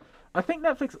 bad. I think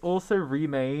Netflix also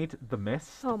remade The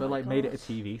Mist, Oh but my like made it a God.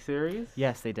 TV series.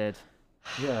 Yes, they did.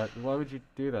 Yeah. Why would you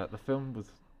do that? The film was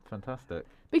fantastic.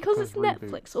 Because Because it's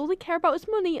Netflix. All they care about is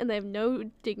money, and they have no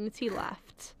dignity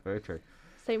left. Very true.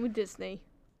 Same with Disney.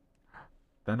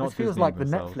 They're not This feels Disney like the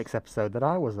themselves. Netflix episode that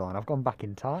I was on. I've gone back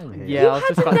in time here. Yeah, You I was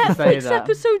had just a about to say Netflix that.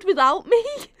 episode without me.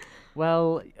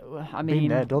 Well, I Been mean,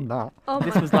 there, done that. Oh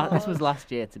this my was God. this was last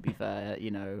year. To be fair,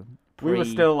 you know, We were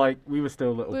pre- still little We were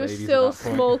babies still at that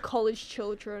point. small college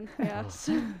children. Yes.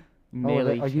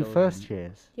 merely are you children. first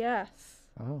years? Yes.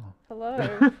 Oh,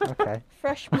 Hello. okay.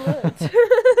 Fresh blood.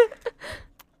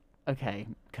 Okay,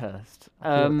 cursed.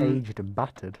 I feel aged and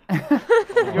battered.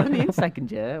 You're only in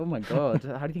second year. Oh my god,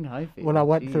 how do you think I feel? Well, I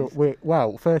went through. Jeez.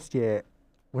 Well, first year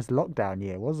was lockdown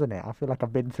year, wasn't it? I feel like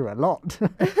I've been through a lot.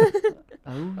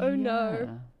 Oh, no. yeah.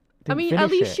 I Didn't mean, at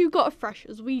finish least it. you got a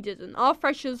freshers. We didn't. Our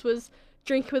freshers was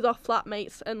drinking with our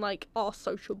flatmates and like our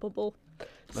social bubble.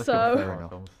 Let's So go for Fair horror enough.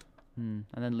 films. And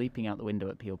then leaping out the window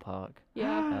at Peel Park.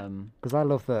 yeah. Because I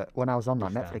love that when I was on that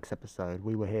Who's that? Netflix episode,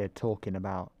 we were here talking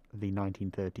about the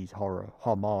 1930s horror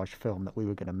homage film that we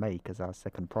were going to make as our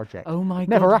second project. Oh my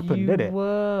Never god, happened, you did it?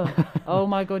 were. Oh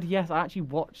my god, yes. I actually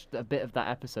watched a bit of that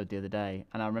episode the other day,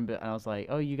 and I remember, and I was like,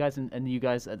 oh, you guys, and you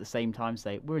guys at the same time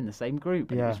say we're in the same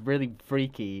group, and it Yeah. was really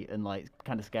freaky and like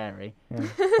kind of scary. Yeah,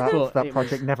 But that it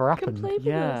project was- never happened. Completely.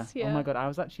 Yeah. Fabulous, yeah. Oh my god, I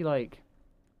was actually like,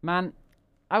 man,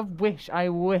 I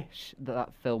wish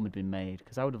that film had been made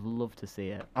because I would have loved to see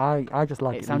it. I just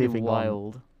like It it sounded living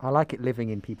wild. on. I like it living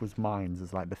in people's minds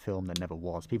as like the film that never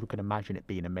was. People can imagine it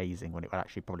being amazing when it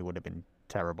actually probably would have been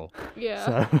terrible. Yeah.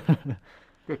 So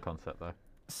Good concept though.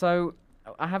 So,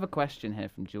 I have a question here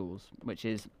from Jules, which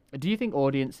is, do you think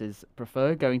audiences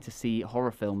prefer going to see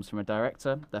horror films from a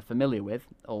director they're familiar with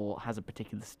or has a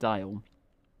particular style,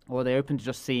 or are they open to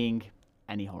just seeing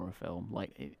any horror film?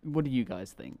 Like, what do you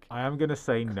guys think? I am gonna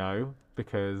say no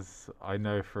because I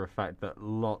know for a fact that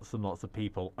lots and lots of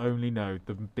people only know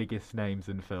the biggest names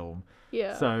in film.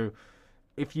 yeah. So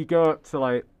if you go up to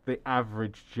like the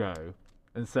average Joe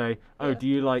and say, "Oh, Yeah. do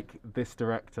you like this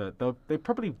director?" They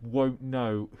probably won't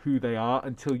know who they are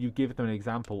until you give them an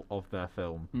example of their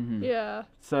film. Mm-hmm. Yeah.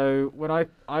 So when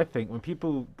I think when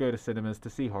people go to cinemas to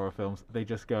see horror films, they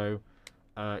just go,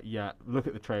 "Yeah, look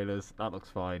at the trailers. That looks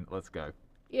fine. Let's go."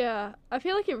 Yeah, I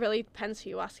feel like it really depends who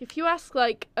you ask. If you ask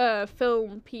like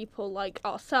film people like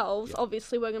ourselves,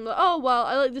 obviously we're gonna be like, oh well,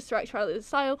 I like this director, I like this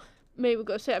style. Maybe we'll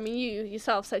go see it. I mean, you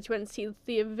yourself said you went to see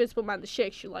The Invisible Man, The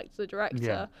Shakes. You liked the director.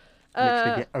 Yeah.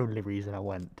 literally the only reason I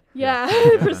went. Yeah,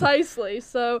 precisely.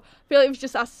 So I feel like if you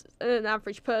just ask an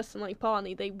average person like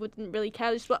Barney, they wouldn't really care.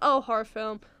 They're just like, oh, horror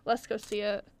film, let's go see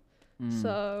it.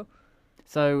 So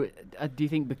So, do you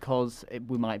think because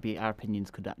we might be, our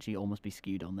opinions could actually almost be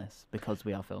skewed on this because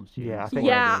we are film students? Yeah, I think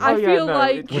Yeah, maybe. I Oh, yeah, feel no,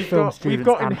 like- We're we've film got students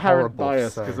and inherent horror buffs,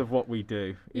 bias so- because of what we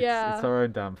do. Yeah. It's our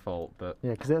own damn fault. But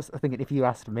Yeah, because I think if you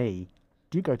asked me,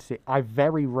 do you go to see? I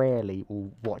very rarely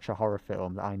will watch a horror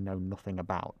film that I know nothing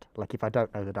about. Like if I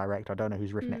don't know the director, I don't know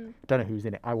who's written it, I don't know who's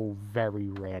in it, I will very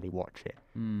rarely watch it.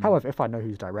 However, if I know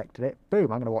who's directed it, boom,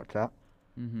 I'm going to watch that.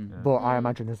 Mm-hmm. But I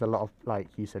imagine there's a lot of, like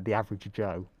you said, the average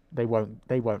Joe. They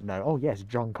won't know. Oh yes,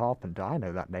 John Carpenter. I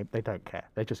know that name. They don't care.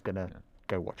 They're just gonna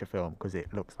go watch a film because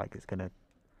it looks like it's gonna.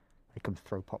 They come to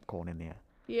throw popcorn in the air.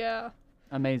 yeah.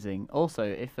 Amazing. Also,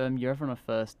 if you're ever on a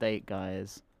first date,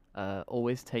 guys,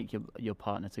 always take your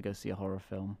partner to go see a horror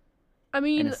film I in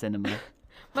mean, a cinema.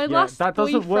 my Yeah, last that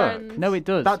doesn't work. boyfriend. No, it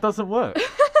does. that doesn't work.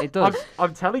 It does.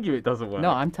 I'm telling you, it doesn't work. No,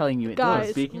 I'm telling you, it Guys,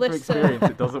 does. Speaking listen. from experience,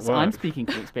 it doesn't So work. I'm speaking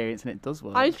from experience, and it does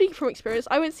work. I'm speaking from experience.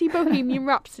 I went to see Bohemian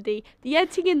Rhapsody. The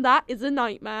editing in that is a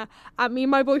nightmare. And me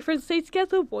and my boyfriend stayed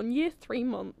together 1 year, 3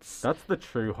 months. That's the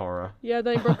true horror. Yeah,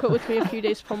 then he broke up with me a few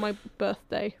days before my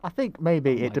birthday. I think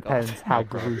maybe my it depends God. how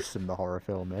gruesome the horror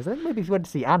film is. I think maybe if you went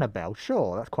to see Annabelle,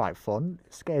 sure, that's quite fun.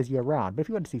 It scares you around. But if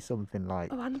you went to see something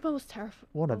like Oh, Annabelle was terrifying.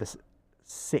 one of the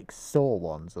 6 Saw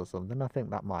ones or something, I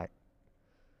think that might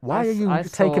Why are you I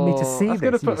taking me to saw- see That's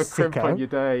gonna this, you put a crimp on your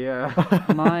sicko? day,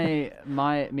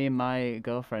 yeah. Me and my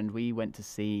girlfriend, we went to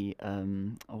see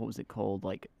what was it called,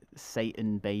 like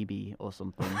Satan Baby or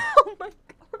something, Oh my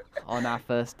god. on our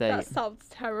first date. That sounds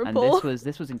And terrible.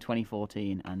 this was in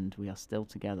 2014, and we are still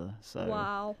together. So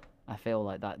Wow. I feel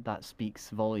like that speaks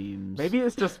volumes. Maybe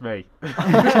it's just me.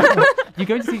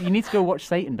 You need to go watch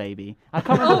Satan Baby. I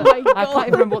can't Oh remember. my I can't God.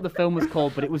 even remember what the film was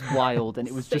called, but it was wild, and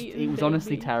it was Satan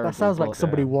honestly Baby. terrible. That sounds like but-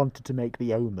 somebody Yeah. wanted to make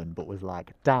The Omen, but was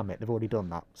like, damn it, they've already done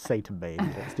that. Satan Baby,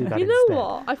 let's do that You instead. know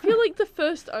what? I feel like the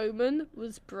first Omen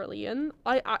was brilliant.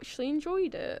 I actually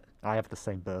enjoyed it. I have the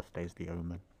same birthday as The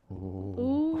Omen. Ooh.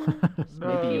 Ooh.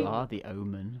 Maybe you No. are the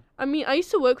Omen. I mean, I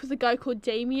used to work with a guy called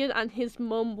Damien, and his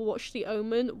mum watched The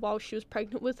Omen while she was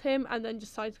pregnant with him, and then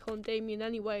decided to call him Damien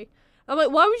anyway. I'm like,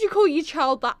 why would you call your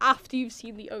child that after you've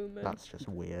seen The Omen? That's just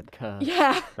weird. Cursed.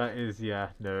 Yeah. That is, yeah,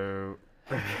 no.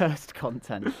 Cursed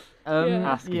content. Yeah.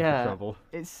 Asking yeah. for trouble.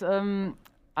 It's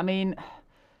I mean,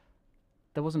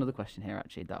 there was another question here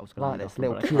actually that I was going Right, to this ask.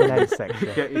 little but I Q&A section.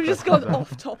 Get your We've just questions gone out.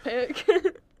 off topic.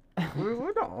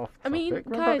 We're not off I mean, topic.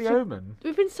 We're guys, about The Omen.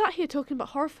 We've been sat here talking about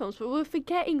horror films, but we're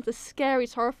forgetting the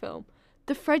scariest horror film,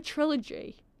 the Fred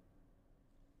trilogy.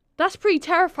 That's pretty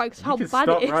terrifying because how You can bad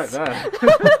stop it is. right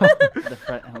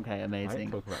there. Okay, I ain't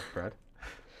amazing. talking about Fred.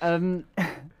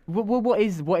 What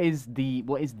is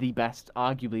the best,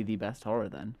 arguably the best horror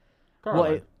then?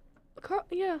 Coraline.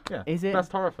 Yeah. Yeah. Is it-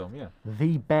 Best horror film, yeah.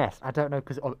 The best. I don't know,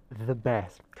 because the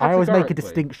best. I always make a Categorically.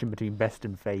 distinction between best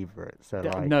and favourite. So,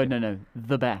 like, No,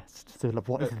 the best. So, like,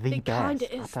 what is the It best?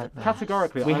 kinda is I the don't know.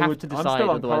 Categorically, We I have would, to I'm decide, still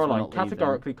on otherwise we're Coraline. not leaving.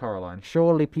 Categorically Coraline.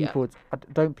 Surely people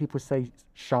don't people say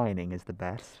Shining is the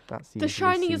best? That's The usually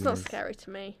Shining is seen not as- scary to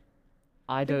me.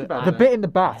 I don't. about I The it. bit in the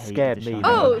I bath hated scared The me. Shining.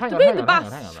 though. Oh, hang the on, bit in hang the on, hang on,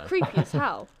 bath hang on, is though. creepy as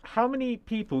hell. How many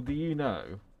people do you know?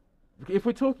 If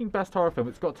we're talking best horror film,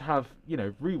 it's got to have,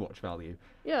 rewatch value.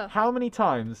 Yeah. How many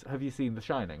times have you seen The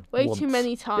Shining? Way Once. too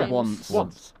many times.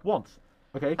 once. Once.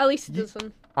 Okay. At least a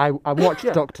dozen. I watched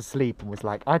Yeah. Doctor Sleep and was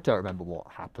like, I don't remember what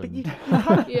happened. You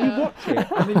have Yeah. you watch it,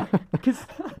 I mean,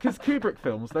 because Kubrick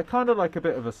films, they're kind of like a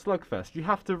bit of a slugfest. You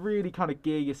have to really kind of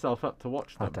gear yourself up to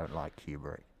watch I them. don't like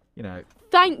Kubrick.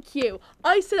 Thank you.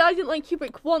 I said I didn't like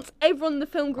Kubrick once. Everyone in the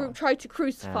film group tried to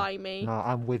crucify me. No,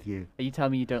 I'm with you. Are you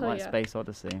telling me you don't Oh, like yeah. Space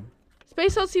Odyssey?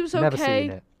 Space Odyssey was okay. Never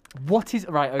seen it. What is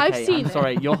right? Okay, I've seen I'm it.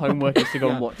 sorry. Your homework is to go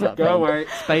and watch that. Go film. away.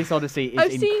 Space Odyssey is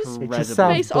I've seen- incredible. It just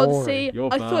sounds Space Odyssey. You're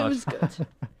I thought bad. it was good.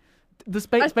 The I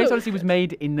Space thought it was Odyssey was good.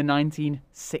 made in the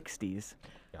 1960s,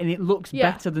 and it looks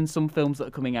Yeah. better than some films that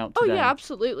are coming out Oh today. yeah,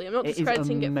 absolutely. I'm not It is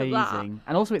discrediting it for that. amazing,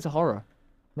 and also it's a horror.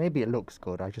 Maybe it looks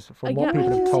good. I just from I what get- people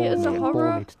I have see told it me, as a it bore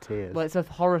horror. me to tears. Well, it's a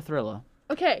horror thriller.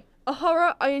 Okay, a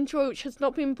horror I enjoy which has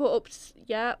not been brought up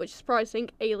yet, which is surprising.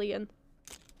 Alien.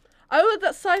 I would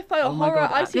that sci-fi or Oh my horror.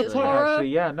 God, I see it as actually. horror. Actually,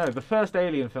 yeah, no, the first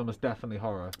Alien film is definitely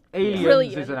horror. Aliens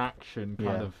Brilliant. is an action kind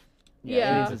Yeah. of.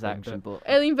 Yeah. It is action, but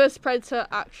Alien vs Predator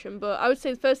action, but I would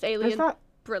say the first Alien, There's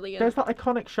brilliant. that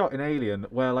iconic shot in Alien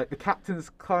where like the captain's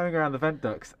climbing around the vent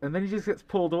ducts and then he just gets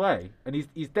pulled away and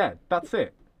he's dead. That's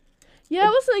it. Yeah,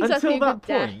 it wasn't exactly Until a that good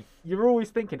death. point, you're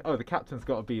always thinking, oh, the captain's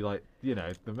got to be like, the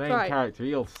main Right. character.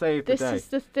 He'll save the This day. is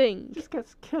the thing. He just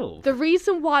gets killed. The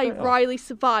reason why Straight up. Riley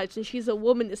survives and she's a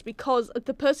woman is because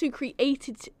the person who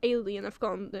created Alien, I've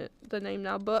forgotten the name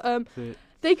now, but The-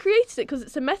 they created it because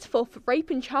it's a metaphor for rape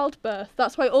and childbirth.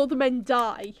 That's why all the men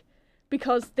die,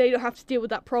 because they don't have to deal with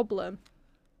that problem.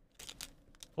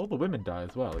 all the women die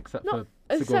as well, except No, for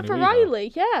except Sigourney for Weaver.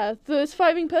 Riley, yeah. The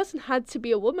surviving person had to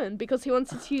be a woman because he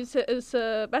wanted to use it as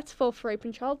a metaphor for rape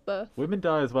and childbirth. Women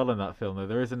die as well in that film, though.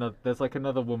 There's like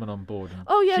another woman on board. And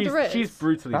Oh, yeah, she's, there is. She's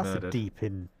brutally That's murdered. a deep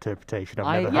interpretation. I've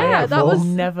I never Yeah, heard have that was-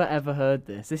 never ever heard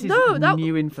this. This is No, that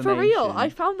new information. for real. I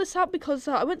found this out because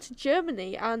I went to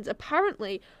Germany and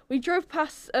apparently we drove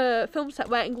past a film set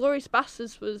where *Inglourious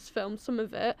Basterds* was filmed, some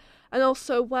of it, and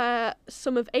also where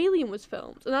some of *Alien* was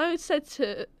filmed. And I said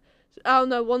to, I don't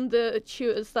know, one of the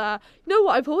tutors there, you know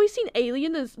what? I've always seen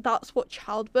 *Alien* as that's what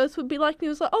childbirth would be like. And he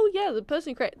was like, oh yeah, the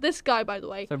person who created this guy, by the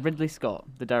way, So Ridley Scott,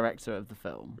 the director of the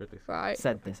film, Ridley Scott. right?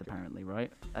 said this apparently, right?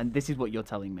 And this is what you're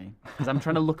telling me because I'm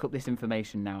trying to look up this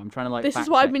information now. I'm trying to like. This is fact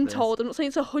what I've check been this. told. I'm not saying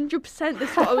it's 100%. This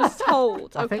is what I was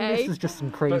told. I think Okay. this is just some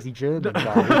crazy German guy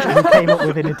who came up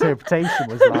with an interpretation.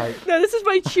 Was like, No, this is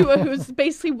my tutor who's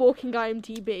basically walking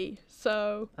IMDb.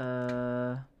 So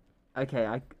Okay,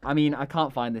 I mean I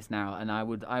can't find this now, and I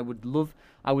would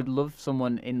love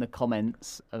someone in the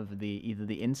comments of either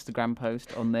the Instagram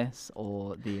post on this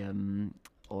or the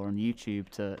or on YouTube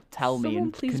to tell me someone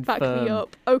and please confirm. back me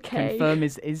up. Okay. Confirm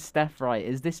is Steph right?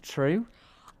 Is this true?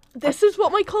 This is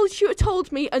what my college tutor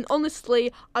told me, and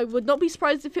honestly, I would not be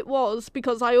surprised if it was,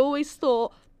 because I always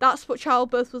thought that's what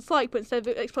childbirth was like, but instead of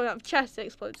it exploding out of the chest, it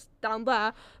explodes down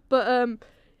there. But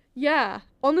yeah,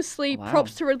 honestly, Wow.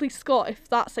 props to Ridley Scott if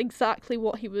that's exactly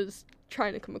what he was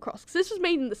trying to come across. Because this was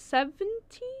made in the 70s?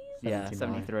 Yeah, 79.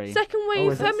 73. Second Oh,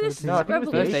 wave is it feminist 70? No, I think it was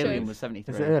First revolution. Alien was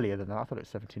 73. Is it earlier than that? I thought it was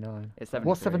 79. It's 73.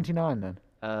 What's 79 then?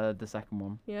 The second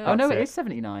one. Yeah. Oh no, That's it it. is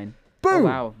 79. Boom! Oh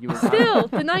wow, you were Still,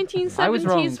 the I was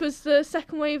wrong. 1970s was the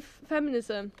second wave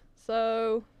feminism.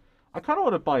 So, I kind of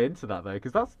want to buy into that though,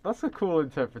 because that's a cool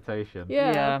interpretation.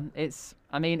 yeah. it's.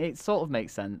 I mean, it sort of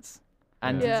makes sense,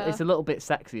 and Yeah. it's a little bit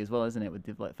sexy as well, isn't it, with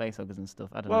the like facehuggers and stuff.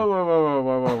 I don't Whoa, know. whoa, whoa,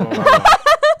 whoa, whoa, whoa, whoa, whoa.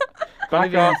 Back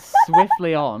Moving up.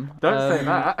 swiftly on. Don't say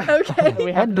that. Okay.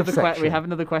 We have End of another we section. have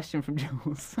another question from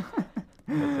Jules.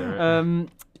 Let's hear it.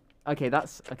 Okay,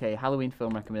 that's okay. Halloween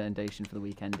film recommendation for the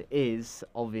weekend is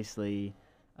obviously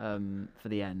for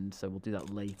the end, so we'll do that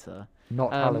later.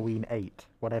 Not Um, Halloween 8,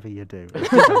 whatever you do.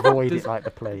 Just avoid Does- it like the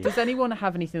plague. Does anyone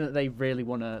have anything that they really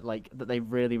want to that they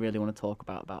really want to talk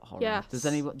about horror? Yes. Does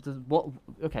anyone? Does what?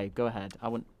 Okay, go ahead. I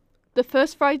want. The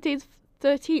first Friday the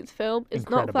 13th film is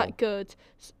not Incredible. that good.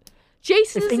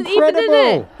 Jason It's isn't even in it.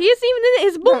 incredible. He isn't even in it.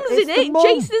 His mum's it's in the it. mum.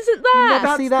 Jason isn't there. Never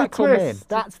That's see the that come in. twist.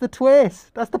 That's the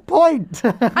twist. That's the point.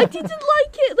 I didn't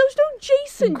like it. There was no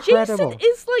Jason. Incredible. Jason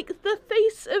is like the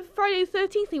face of Friday the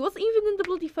 13th. He wasn't even in the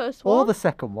bloody first one. Or the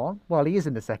second one. Well, he is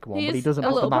in the second one, He but he is doesn't a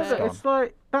put the little bit. mask on. It's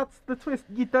like that's the twist.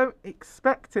 You don't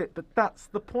expect it, but that's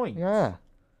the point. Yeah.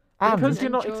 Because And,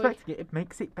 you're not Enjoy. expecting it, it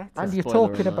makes it better. and you're Spoiler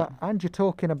talking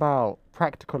alert. about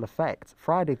practical effects.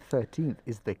 Friday the 13th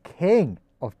is the king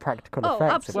of practical Oh,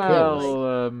 effects. Of absolutely. kills.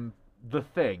 Well, the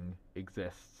thing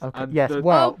exists. Okay. And Yes. the-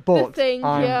 Well, The but Thing,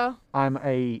 I'm, yeah. I'm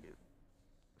a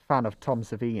fan of Tom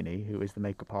Savini, who is the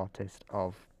makeup artist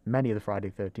of many of the Friday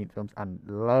the 13th films and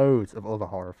loads of other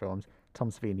horror films. Tom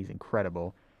Savini's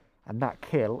incredible, and that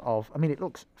kill of, I mean, it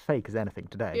looks fake as anything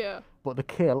today. Yeah. But the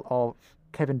kill of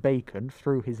Kevin Bacon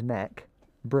through his neck,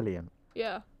 brilliant.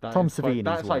 Yeah. that Tom is quite- Savini's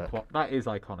that's work. that is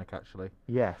iconic, actually.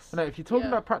 Yes. No, if you're talking Yeah.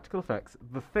 about practical effects,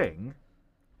 the thing,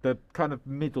 the kind of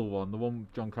middle one, the one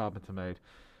John Carpenter made,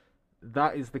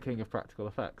 that is the king of practical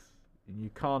effects. And you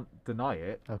can't deny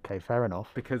it Okay, fair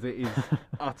enough. because it is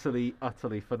utterly,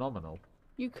 utterly phenomenal.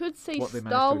 You could say What they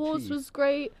managed Star to Wars achieve. was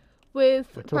great with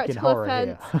We're talking practical horror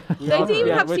effects. here. They didn't even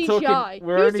Yeah, have we're CGI. talking-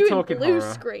 we're he was only doing talking blue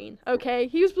horror. screen. Okay,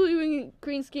 he was doing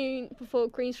green screen before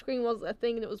green screen was a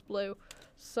thing and it was blue.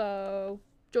 So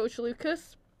George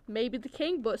Lucas, maybe the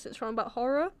king, but since we're on about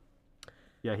horror,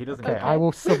 Yeah, he doesn't. Okay, get I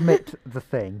will submit the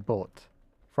thing, but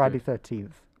Friday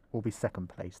 13th will be second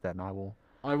place then. I will.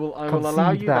 I will allow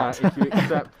concede you that. that if you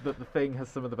accept that the thing has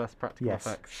some of the best practical Yes,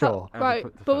 effects. sure. ever right?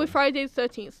 put to But with film. Friday the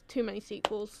 13th, too many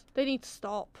sequels. They need to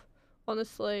stop.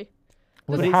 Honestly,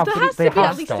 Well, But they it's- have, there but has they to be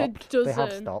have at least a stopped. They have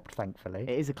dozen. stopped, thankfully. It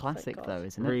is a classic God. though,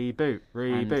 isn't it? Reboot,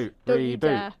 reboot, don't you reboot.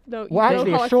 dare. No, you Well, know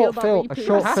actually, how a I feel short about film, a reboots.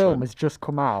 short Has film one. has just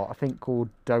come out. I think called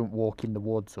 "Don't Walk in the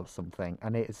Woods" or something,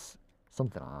 and it's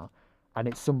something like that. And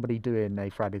it's somebody doing a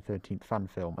Friday the 13th fan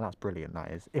film, and that's brilliant. That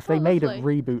is. If they Oh, made a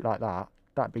lovely. reboot like that,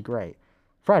 that'd be great.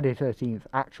 Friday the 13th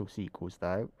actual sequels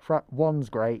though, one's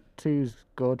great, two's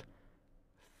good,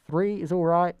 3 is all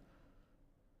right,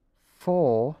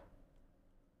 4.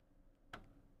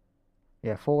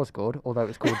 Yeah, 4's good, although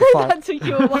it's called the final. That took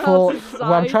you a while Four, to decide.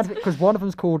 well, I'm trying to because one of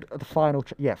them's called the final.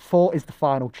 4 is the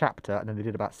final chapter, and then they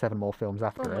did about 7 more films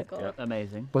after Oh my it. god.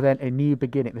 Amazing. But then A New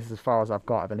Beginning. This is as far as I've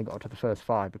got. I've only got up to the first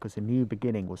 5 because A New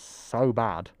Beginning was so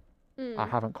bad. Mm. I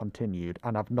haven't continued,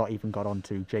 and I've not even got on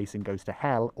to Jason Goes to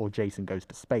Hell or Jason Goes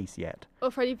to Space yet. Or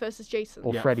Freddy versus Jason.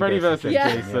 Or Yeah, Freddy versus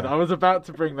Yeah. Jason. I was about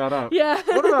to bring that up. Yeah.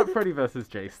 What about Freddy versus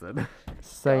Jason?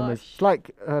 Same as Gosh.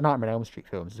 like Nightmare on Elm Street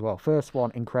films as well. First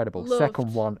one incredible, second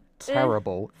Loved. one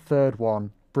terrible, third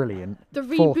one brilliant, The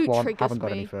fourth reboot one triggers haven't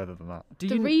got me. any further than that Do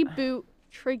The you reboot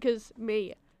triggers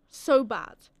me so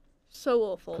bad, so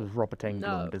awful. because Robert Englund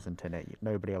No. isn't in it.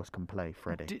 Nobody else can play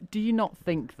Freddy. do you not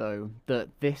think though that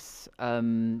this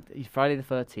Friday the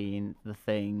 13th, The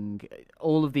Thing,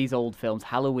 all of these old films,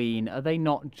 Halloween, are they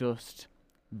not just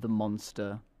the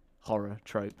monster horror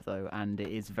trope though? And it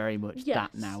is very much that Yes.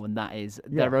 now, and that is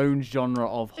Yeah. their own genre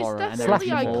of horror. And there definitely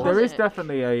is Slasher more. iconic. There is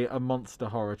definitely a monster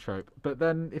horror trope, but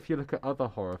then if you look at other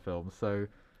horror films, so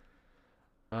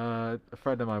a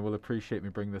friend of mine will appreciate me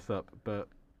bringing this up, but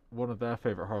one of their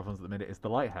favourite horror films at the minute is The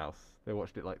Lighthouse. They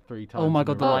watched it like 3 times. Oh my in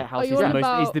god, a The row. Lighthouse Are you is on the most is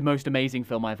about- the most amazing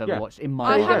film I've ever Yeah. watched in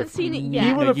my I life. haven't seen it You- yet.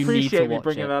 He will no, you need to appreciate me watch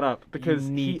bringing it. that up because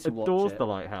need he to watch adores it. The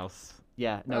Lighthouse.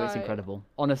 Yeah, no, it's Right. incredible.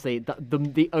 Honestly,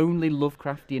 the only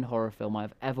Lovecraftian horror film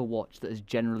I've ever watched that has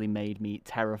generally made me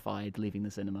terrified leaving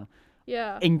the cinema.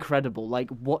 Yeah. Incredible. Like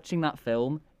watching that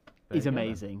film, is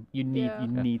amazing. You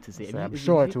need to see it. So I'm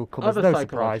sure it will come as Other no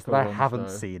surprise that I psychological haven't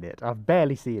ones, though. seen it. I've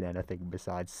barely seen anything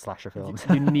besides slasher films.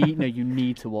 You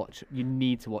need to watch. You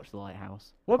need to watch The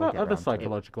Lighthouse. What I'll about get other round to it.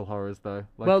 psychological horrors though?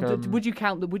 Like, Well, would you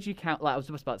count? Like I was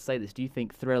just about to say this. Do you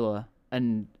think thriller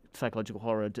and psychological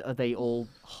horror are they all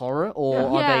horror, or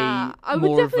are they I would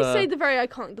more definitely of a... say they're very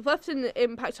iconic. They've left an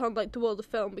impact on like the world of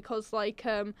film because like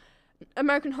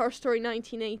American Horror Story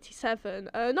 1987,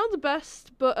 not the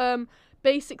best, but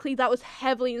basically that was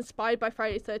heavily inspired by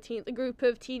Friday the 13th. A group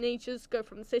of teenagers go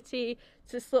from the city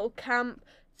to this little camp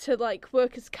to like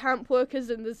work as camp workers,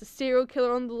 and there's a serial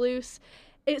killer on the loose.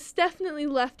 It's definitely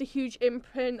left a huge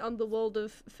imprint on the world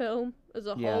of film as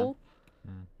a whole.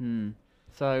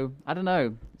 So I don't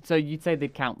know. So you'd say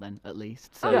they'd count then, at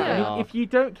least. So Oh, yeah, yeah. they I are- mean, if you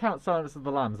don't count Silence of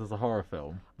the Lambs as a horror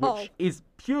film, which is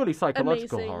purely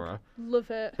psychological Amazing. horror, Love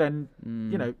it. then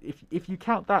you know, if you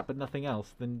count that but nothing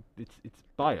else, then it's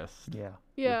biased. Yeah.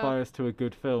 You're Yeah. biased to a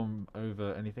good film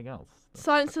over anything else.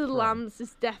 Silence of the wrong. Lambs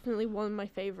is definitely one of my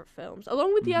favourite films,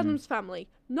 along with The Addams Family.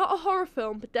 Not a horror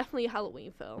film, but definitely a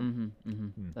Halloween film.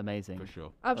 Amazing. For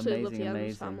sure. Absolutely love Amazing, The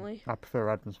Addams amazing. Family. I prefer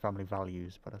Adam's Family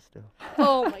Values, but I still.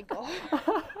 Oh my god.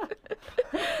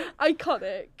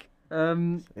 Iconic.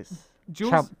 It's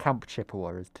Jules- Camp Chippewa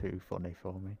is too funny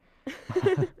for me.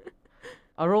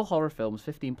 Are all horror films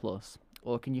 15 plus,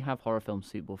 or can you have horror films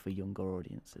suitable for younger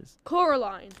audiences?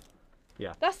 Coraline.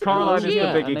 Yeah. That's the Coraline big is the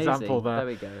Yeah, big amazing. example there. There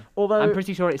we go. Although I'm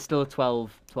pretty sure it's still a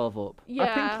 12 up.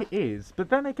 Yeah. I think it is, but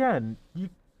then again, you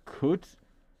could.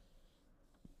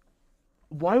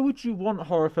 Why would you want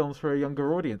horror films for a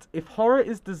younger audience? If horror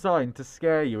is designed to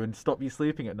scare you and stop you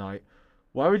sleeping at night,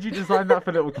 why would you design that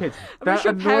for little kids? I'm They're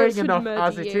sure annoying parents would enough murder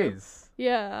as it you. is.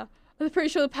 Yeah. I'm pretty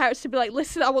sure the parents would be like,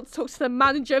 listen, I want to talk to the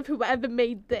manager of whoever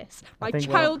made this. My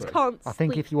think- child can't I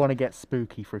think sleep. if you want to get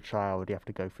spooky for a child, you have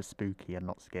to go for spooky and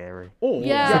not scary. Or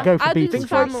Yeah. So go for Addams Beetlejuice,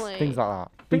 Family. things like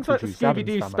that. things like the Beetlejuice, Addams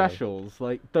Scooby-Doo Family. specials,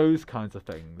 like those kinds of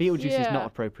things. Beetlejuice is Yeah. not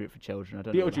appropriate for children. I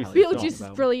don't know. what the Beetlejuice hell is you're not. talking Beetlejuice is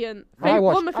about. brilliant. I One of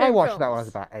watched, my I favourite watched that when I was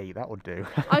films. about 8. That would do.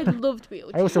 I loved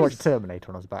Beetlejuice. I also watched Terminator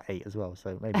when I was about 8 as well,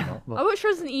 so maybe not. I watched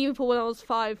Resident Evil when I was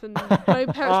 5, and my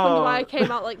parents wondered why I came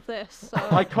out like this. So.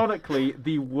 Iconically,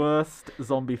 the worst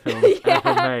zombie film Yes.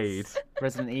 ever made.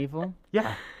 Resident Evil.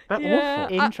 Yeah, they're Yeah.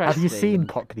 awful. Interesting. Have you seen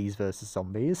Cockneys versus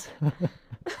Zombies?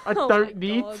 I Oh don't my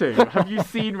need God. to. Have you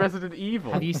seen Resident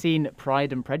Evil? Have you seen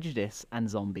Pride and Prejudice and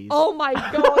Zombies? Oh my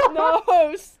god,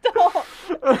 no! Stop!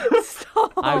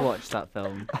 Stop! I watched that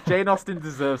film. Jane Austen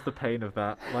deserves the pain of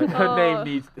that. Like Oh.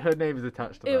 her name is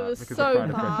attached to It that was because so of Pride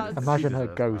and bad. Prejudice. She Imagine her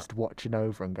deserves ghost watching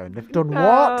over and going, "They've done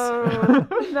No.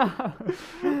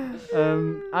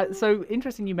 So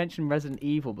interesting you mentioned Resident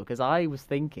Evil, because I was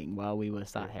thinking while we were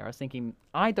sat here, I was thinking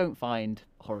I don't find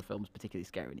horror films particularly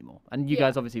scary anymore. And you Yeah.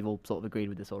 guys obviously have all sort of agreed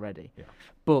with this already. Yeah.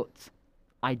 But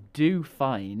I do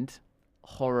find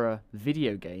horror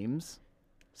video games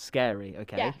scary,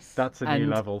 okay? Yes. That's a new And-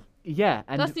 level. Yeah,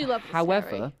 and That's new level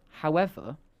however,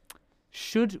 scary.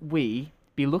 should we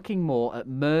be looking more at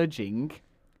merging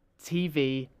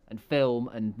TV and film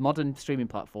and modern streaming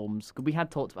platforms? 'Cause we had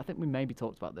talked, I think we maybe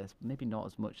talked about this, maybe not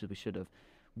as much as we should have,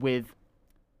 with,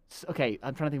 okay,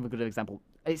 I'm trying to think of a good example.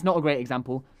 It's not a great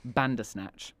example,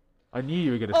 Bandersnatch. I knew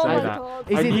you were going to Oh say my that.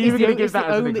 God. I knew you were going to give that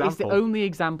as an It's the example. only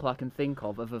example I can think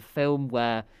of a film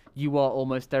where you are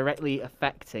almost directly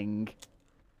affecting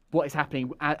what is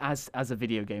happening as a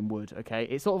video game would, okay?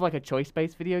 It's sort of like a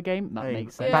choice-based video game, that Hey,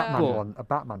 makes a sense. Yeah. A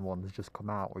Batman one has just come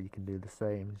out where you can do the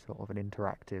same, sort of an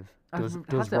interactive. Does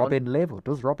has it on- Robin live or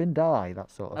does Robin die?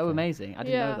 That sort of Oh, thing. amazing. I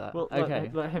didn't Yeah. know that. Well,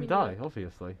 okay. let him Me die, neither.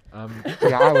 obviously.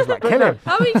 Yeah, I was like, kill him.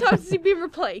 How many times has he been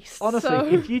replaced? Honestly, So-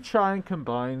 if you try and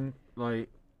combine, like,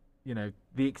 you know,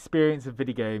 the experience of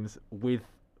video games with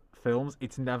films,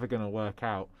 it's never going to work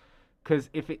out.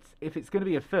 Because if it's going to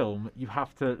be a film, you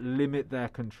have to limit their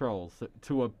controls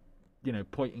to a, you know,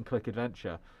 point-and-click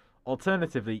adventure.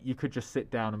 Alternatively, you could just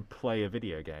sit down and play a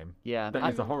video game. Yeah,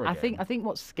 That is a horror I game. think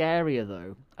what's scarier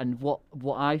though, and what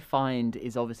I find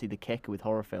is obviously the kicker with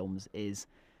horror films is,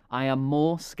 I am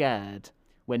more scared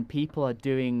when people are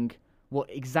doing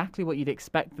exactly what you'd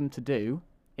expect them to do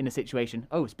in a situation.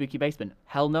 Oh, spooky basement.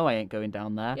 Hell no, I ain't going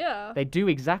down there. Yeah. They do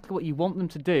exactly what you want them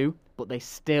to do, but they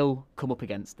still come up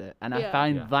against it, and I Yeah.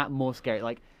 find Yeah. that more scary.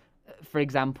 Like, for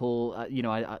example, you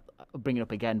know, I'll bring it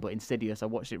up again, but Insidious, I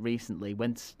watched it recently.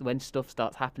 When stuff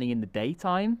starts happening in the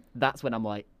daytime, that's when I'm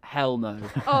like, hell no.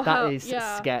 Oh, That hell- is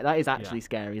yeah. scary. That is actually Yeah.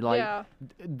 scary. Like,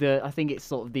 Yeah. I think it's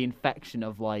sort of the infection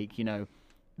of, like, you know,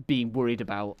 being worried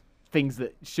about things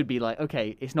that should be like,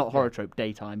 okay, it's not horror trope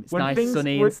daytime. It's When nice, things,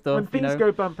 sunny when, and stuff. when things you know?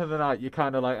 go bump in the night, you're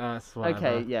kind of like, it's whatever.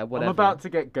 Okay, yeah, whatever. I'm about to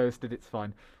get ghosted. It's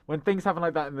fine. When things happen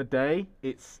like that in the day,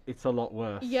 it's a lot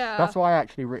worse. Yeah. That's why I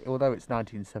actually, although it's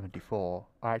 1974,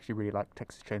 I actually really like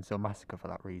Texas Chainsaw Massacre for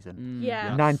that reason.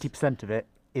 Yeah. 90% of it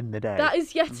in the day. That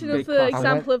is yet Big another plus.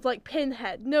 example of like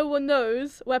Pinhead. No one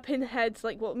knows where Pinhead's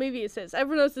like what movie it is.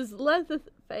 Everyone knows there's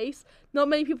Leatherface. Not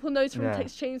many people knows from Yeah.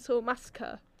 Texas Chainsaw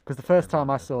Massacre. Because the first time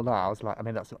I saw that, I was like, I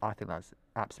think that's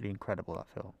absolutely incredible, that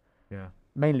film. Yeah.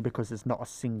 Mainly because there's not a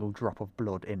single drop of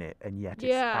blood in it, and yet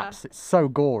Yeah. it's so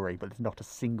gory, but there's not a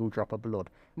single drop of blood.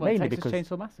 What, Mainly Texas because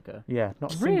Chainsaw Massacre? yeah,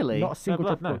 not Really? not a single blood,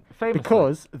 drop of no. blood. Famously.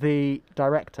 Because the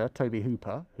director Toby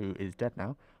Hooper, who is dead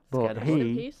now, but Scared of Rest in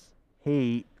he peace.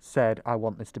 he said, I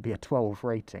want this to be a 12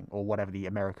 rating or whatever the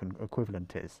American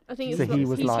equivalent is. I think So it's he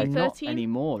was like, Not PG-13.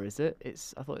 anymore, is it?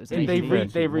 I thought it was. They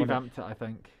PG-13. revamped it, I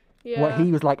think. Yeah. Well,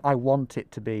 he was like, I want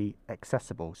it to be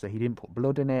accessible, so he didn't put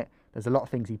blood in it. There's a lot of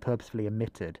things he purposefully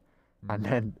omitted, and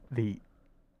then the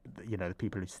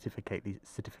people who certificate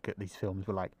these films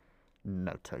were like,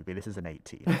 no, Toby, this is an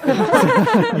 18.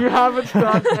 You haven't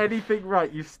done anything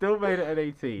right. You've still made it an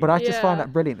 18. But I just find Yeah.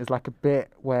 that brilliant. There's like a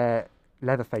bit where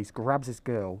Leatherface grabs this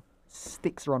girl,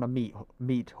 sticks her on a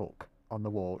meat hook on the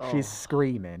wall. She's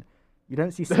screaming. You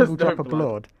don't see a There's single no drop of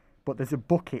blood, but there's a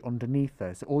bucket underneath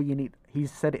her. So all you need,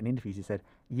 he's said it in interviews, he said,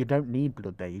 you don't need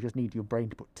blood there. You just need your brain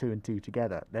to put two and two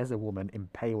together. There's a woman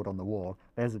impaled on the wall.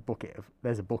 There's a bucket.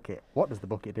 What does the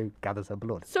bucket do? Gathers her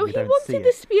blood. So You he don't see wanted it.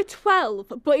 this to be a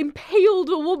 12, but impaled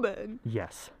a woman.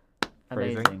 Yes.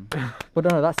 Phrasing. Amazing. But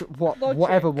no, that's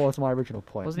whatever Logic. was my original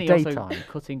point. Wasn't he Daytime. also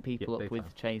cutting people up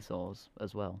with chainsaws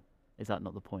as well? Is that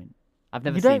not the point? I've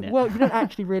never You seen don't. it. Well, you don't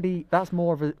actually really. That's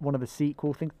more of one of the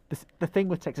sequel things. The thing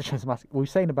with Texas Chainsaw Massacre, we were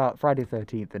saying about Friday the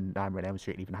 13th and Nightmare on Elm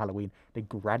Street, and even Halloween, they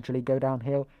gradually go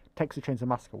downhill. Texas Chainsaw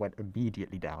Massacre went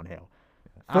immediately downhill.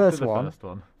 After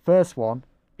the First one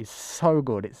is so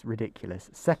good, it's ridiculous.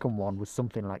 Second one was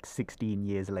something like 16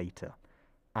 years later,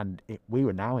 and we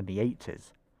were now in the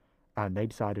 80s, and they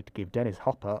decided to give Dennis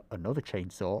Hopper another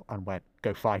chainsaw and went,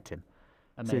 go fight him.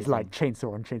 Amazing. So it's like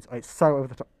chainsaw on chainsaw. It's so over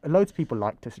the top. Loads of people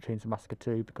like Texas Chainsaw Massacre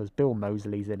 2 because Bill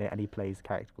Moseley's in it and he plays a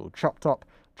character called Chop Top.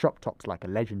 Chop Top's like a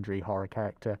legendary horror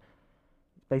character.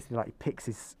 Basically, like he picks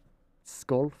his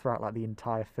skull throughout like the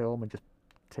entire film and just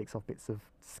takes off bits of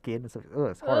skin and stuff. Oh,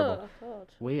 it's horrible. Oh, God.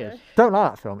 Weird. Okay. Don't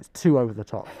like that film. It's too over the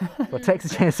top. But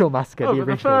Texas Chainsaw Massacre, Oh, the but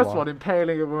the original first one,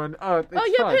 impaling a woman. Oh, yeah,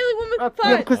 fine. Paley Woman. That's-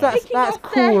 fine. Yeah, because that's Taking off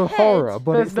their cool head. horror,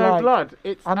 but There's it's no like, blood.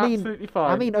 It's I mean, absolutely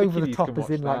fine. I mean, over the kiddies top can as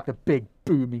watch in like that. the big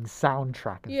booming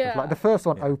soundtrack and Yeah. stuff. Like the first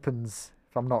one Yeah. opens,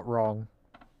 if I'm not wrong.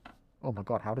 Oh my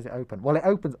God, how does it open? Well, it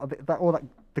opens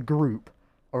the group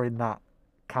are in that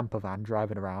camper van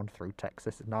driving around through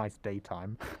Texas. It's nice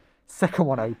daytime. Second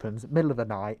one opens, middle of the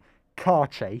night, car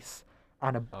chase,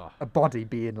 and a body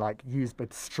being like used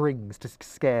with strings to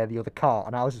scare the other car.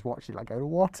 And I was just watching like going,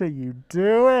 what are you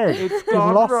doing? It's You've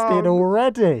gone lost wrong. it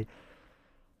already.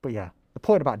 But yeah, the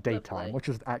point about daytime, Lovely. which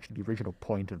was actually the original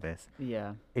point of this,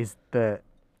 Yeah. is that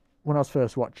when I was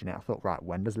first watching it, I thought, right,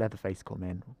 when does Leatherface come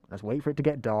in? Let's wait for it to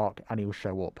get dark and he'll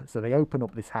show up. So they open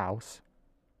up this house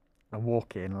and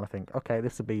walk in, and I think, okay,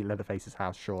 this will be Leatherface's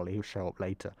house, surely. He'll show up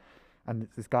later. And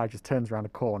this guy just turns around the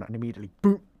corner and immediately,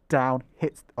 boom, down,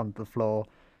 hits onto the floor.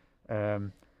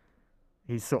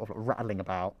 He's sort of rattling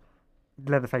about.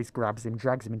 Leatherface grabs him,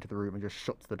 drags him into the room and just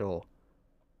shuts the door.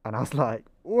 And I was like,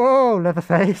 whoa,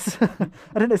 Leatherface. I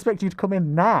didn't expect you to come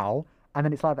in now. And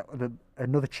then it's like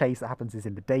another chase that happens is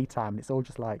in the daytime. And it's all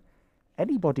just like,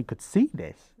 anybody could see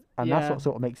this. And that's Yeah. what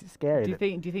sort of makes it scary. Do you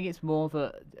think it's more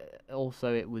that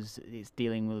also it's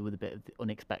dealing with a bit of the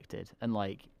unexpected and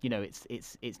like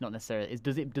it's not necessarily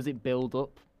does it build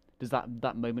up? Does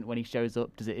that moment when he shows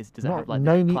up does it have like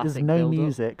no, the there's classic no build-up?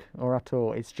 music or at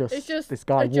all. It's just this a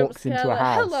guy jump walks scare, into a like,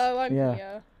 house. Hello, I'm yeah,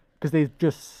 here. because they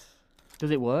just.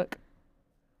 Does it work?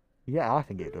 Yeah, I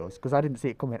think it does because I didn't see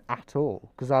it coming at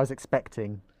all. Because I was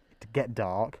expecting it to get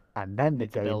dark and then they'd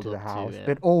Need to go build into the up to house. it.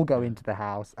 They'd all go into the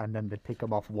house and then they'd pick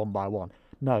them off one by one.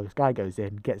 No, this guy goes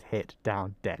in, gets hit,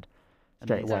 down, dead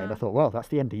straight away. And I Amazing. thought, well, that's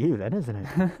the end of you then, isn't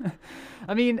it?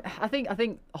 I mean, I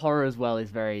think horror as well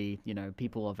is very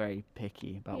people are very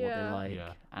picky about what Yeah. they like,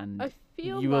 Yeah. and I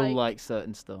feel you will like like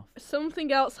certain stuff.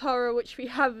 something else horror which we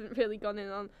haven't really gone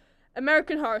in on.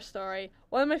 American Horror Story,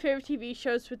 one of my favourite TV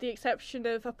shows with the exception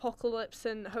of Apocalypse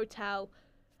and Hotel,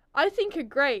 I think are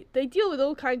great. They deal with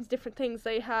all kinds of different things.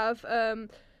 They have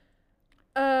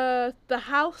the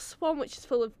house one, which is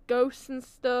full of ghosts and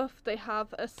stuff. They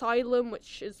have Asylum,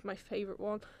 which is my favourite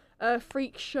one.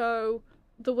 Freak Show,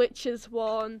 The Witches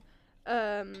one.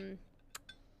 Speaking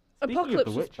Apocalypse of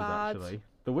the was witches, bad. actually,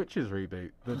 the Witches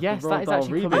reboot. Yes, the that is Roald Dahl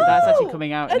actually reboot. coming. That's actually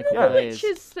coming out in a And couple of the days.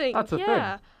 Witches thing. That's a thing.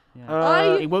 yeah.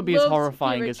 Yeah. It won't be as loved the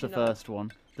horrifying as the original. first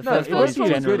one. The No, first it one won't is be as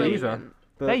good generally. either.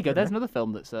 But, There you go. know. There's another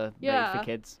film that's made Yeah. for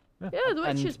kids. Yeah, The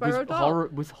And Witches by Roald Dahl.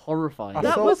 was horrifying. I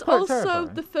That saw- was quite also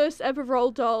terrifying. the first ever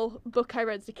Roald Dahl book I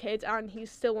read as a kid, and he's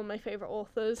still one of my favourite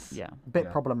authors. Yeah. Bit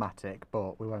Yeah. problematic,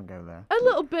 but we won't go there. A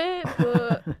little bit,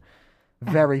 but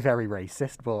Very, very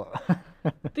racist, but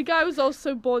the guy was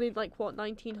also born in,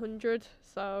 1900,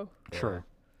 so... true.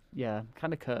 Yeah.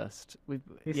 Kind of cursed.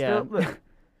 He's Yeah. still look.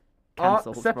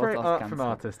 Cancelled. Separate Roald Dahl's art from cancelled.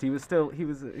 artist. He was Oh. an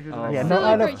Yeah, excellent no, Still a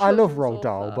artist. great I love children's Roald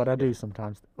Dahl, author. but I do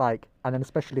sometimes and then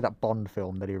especially that Bond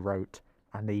film that he wrote,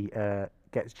 and he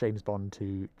gets James Bond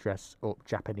to dress up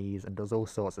Japanese and does all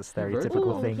sorts of He wrote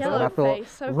stereotypical Ooh, things, yellow and I thought,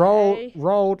 face, okay.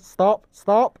 Roald,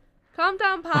 stop. Calm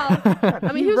down, pal.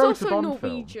 I mean, he was wrote a also Bond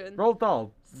film. Norwegian. Roald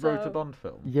Dahl wrote a so- Bond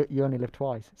film. You only live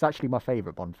twice. It's actually my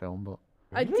favourite Bond film, but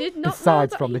I did not know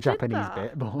besides that from he the did Japanese that.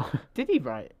 bit, but Did he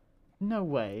write? No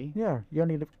way. yeah, you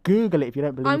only live. Google it if you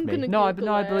don't believe I'm me. gonna No, I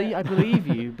Google it. believe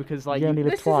you because You only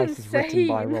live This is twice. It's written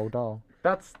by insane. Roald Dahl.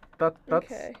 That's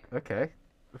Okay. okay.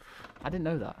 I didn't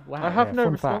know that. Wow. I have yeah, no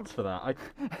fun response fact. for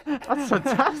that. That's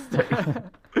fantastic.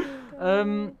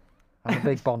 Um, I'm a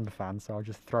big Bond fan, so I'll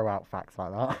just throw out facts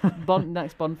like that.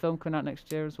 next Bond film coming out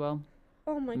next year as well.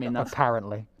 Oh my I mean, god. that's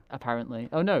Apparently, apparently.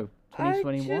 Oh no,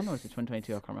 2021 or is just- it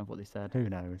 2022? I can't remember what they said. who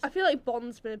knows? I feel like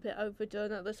Bond's been a bit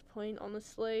overdone at this point,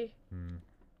 honestly.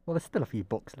 Well, there's still a few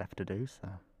books left to do, so.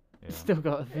 Yeah. Still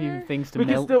got a few Yeah. things to We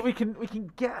can milk. still we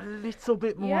can get a little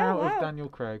bit more Yeah, out wow. of Daniel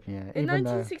Craig. Yeah, In even though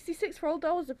 1966, Roald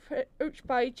Dahl was approached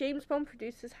by James Bond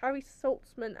producers Harry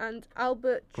Saltzman and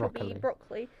Albert Chubby Broccoli.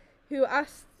 Broccoli, who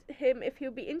asked him if he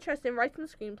would be interested in writing the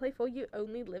screenplay for You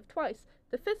Only Live Twice,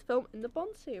 the fifth film in the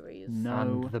Bond series. No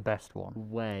and the best one.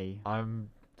 way.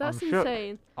 That's I'm shook.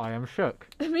 insane. I am shook.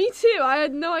 Me too. I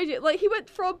had no idea. He went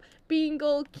from being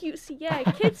all cutesy,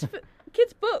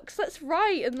 kids books. Let's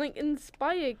write and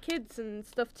inspire kids and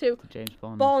stuff too. James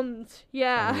Bond. Bond, Oh,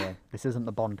 yeah. yeah. This isn't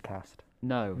the Bond cast.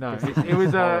 No. No, this it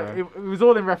was horror. it was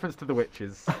all in reference to the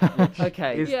witches. Which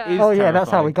Okay. Is, Yeah. is Oh yeah, that's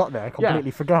how we terrifying. got there. I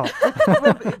completely forgot.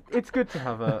 Well, it's good to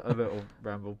have a little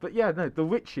ramble, but yeah, no, the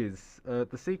witches, the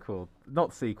sequel,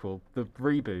 not sequel, the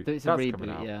reboot. It's a that's coming reboot,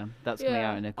 out. yeah. That's coming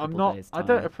Yeah. out in a couple I'm not. days. I time.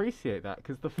 don't appreciate that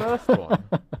because the first one,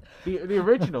 the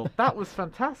original, that was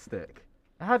fantastic.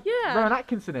 It had Yeah. Rowan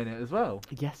Atkinson in it as well.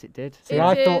 Yes, it did. See, It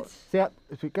I did. thought.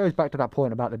 If it goes back to that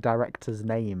point about the director's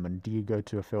name, and do you go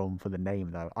to a film for the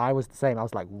name though? I was the same. I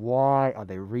was like, why are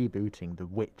they rebooting The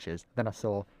Witches? Then I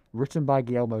saw written by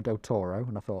Guillermo del Toro,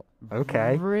 and I thought,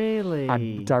 okay. Really?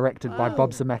 And directed by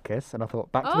Bob Oh. Zemeckis, and I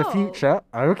thought, Back to the Oh. Future,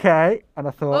 okay. And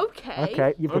I thought,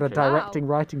 Okay. you've got Okay. a directing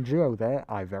writing duo there.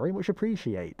 I very much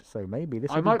appreciate. So maybe this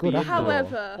I will be might good. be in after all.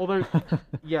 However- Although,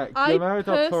 yeah, I Guillermo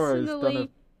del Toro's done a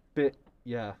personally- bit.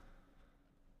 Yeah,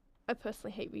 I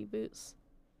personally hate reboots.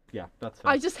 yeah, that's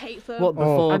fair. I just hate them. What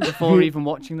Oh, before you- even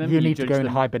watching them? You need to judge go in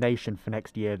them? hibernation for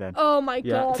next year then. Oh my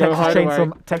Yeah, god. so Texas hide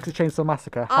away. Texas Chainsaw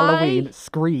Massacre, Halloween,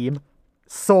 Scream,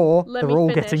 Saw, Let they're me all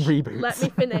finish. getting reboots. Let me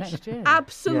finish. Next year.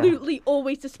 Absolutely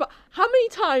always despise. How many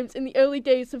times in the early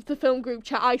days of the film group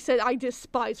chat I said I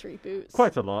despise reboots?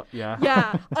 Quite a lot, yeah.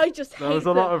 Yeah, I just hate There was a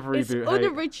them. lot of It's reboot hate.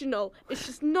 unoriginal. It's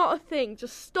just not a thing.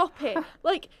 Just stop it.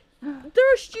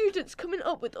 There are students coming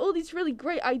up with all these really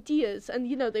great ideas, and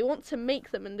they want to make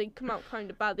them, and they come out kind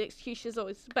of bad. The execution is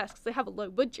always the best because they have a low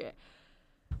budget.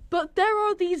 But there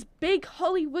are these big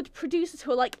Hollywood producers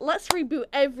who are like, let's reboot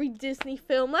every Disney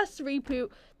film. Let's reboot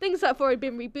things that have already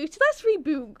been rebooted. Let's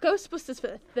reboot Ghostbusters for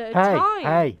the third time.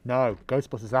 Hey, no,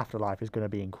 Ghostbusters Afterlife is going to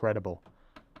be incredible.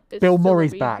 It's Bill still a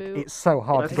Murray's back. reboot. It's so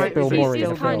hard Let's to get wait Bill to see if Murray in still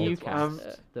a it's the film. new Um,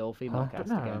 cast, the all-female Huh? cast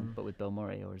No. again, but with Bill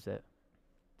Murray, or is it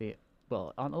the?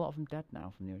 Well, aren't a lot of them dead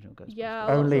now from the original Ghostbusters? Yeah, a lot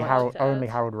of Only them are Harold, dead. only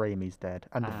Harold Ramey's dead,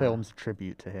 and the Ah. film's a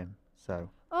tribute to him. So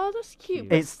Oh, that's cute. Cute.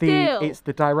 But it's still,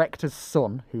 the director's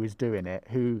son who is doing it.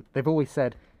 Who they've always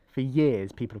said for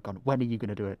years, people have gone, when are you going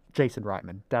to do it? Jason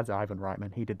Reitman, Dad's Ivan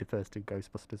Reitman. He did the first two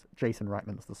Ghostbusters. Jason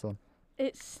Reitman's the son.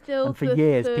 it's still And for the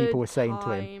years, third people were saying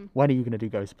to him, time. when are you going to do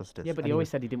Ghostbusters? Yeah, but And he always was,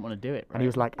 said he didn't want to do it. Right? and he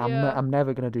was like, Yeah. I'm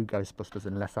never going to do Ghostbusters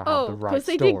unless I have Oh, the right because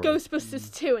they story. did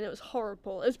Ghostbusters 2 and it was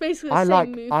horrible. It was basically the I same like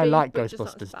movie. I like but just not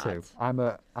as Ghostbusters too.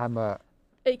 bad.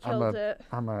 It killed it.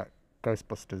 I'm a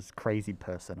Ghostbusters crazy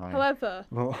person. I am. However,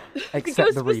 Well, the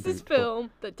except the Ghostbusters reboot. but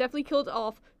film that definitely killed it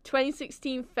off,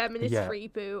 2016 feminist Yeah.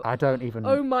 reboot. I don't even.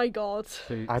 Oh my god.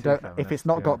 I don't. If it's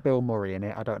not got Bill Murray in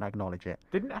it, I don't acknowledge it.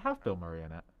 Didn't it have Bill Murray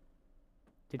in it?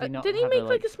 Did he not? Did he have make a,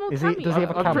 like a small Is he- cameo? does he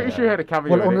have a I'm pretty cameo? sure he had a cameo.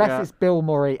 Well, in it, unless yeah. it's Bill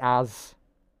Murray as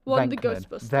One, the Venkman,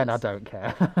 Ghostbusters. then I don't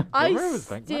care. I Where was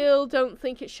Venkman? still don't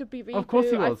think it should be rebooted. Of course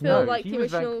he I was, feel no, like he the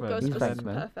was original Venkman. He's Ghostbusters is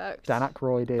Venkman. perfect. Dan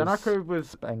Aykroyd is Dan Aykroyd was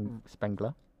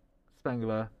Spengler.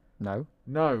 Spengler. No,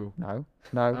 No. no.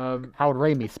 Harold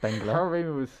Ramis Spengler. Harold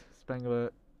Ramis was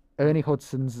Spengler. Ernie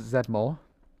Hudson's Zedmore.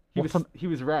 He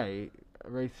was Ray.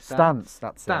 Ray Stance,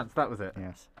 that's Stance, that was it.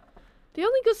 Yes. The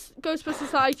only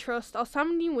Ghostbusters that I trust are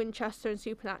Sam Dean Winchester and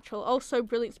Supernatural, also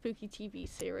brilliant spooky TV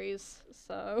series.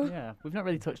 So Yeah, we've not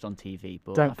really touched on TV,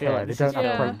 but I Don't feel care. like They this don't is have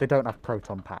Yeah. they don't have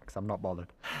proton packs. I'm not bothered.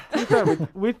 To be fair,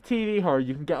 with TV horror,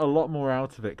 you can get a lot more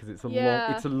out of it because it's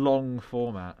Yeah. a long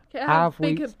format. can Have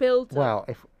we- bigger build. Well,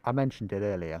 if I mentioned it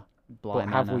earlier, Bly but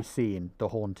have Manor. we seen the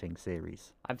Haunting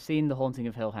series? I've seen The Haunting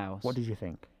of Hill House. What did you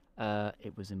think?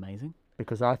 It was amazing.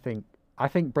 Because I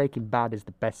think Breaking Bad is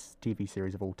the best TV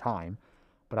series of all time,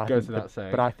 but I Goes think without saying.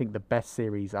 but I think the best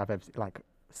series I've ever like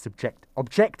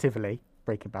objectively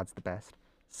Breaking Bad's the best.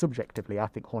 Subjectively, I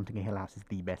think Haunting a Hill House is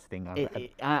the best thing I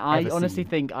ever honestly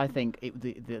seen. think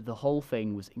the whole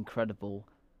thing was incredible,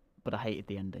 but I hated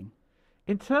the ending.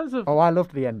 In terms of Oh, I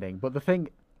loved the ending, but the thing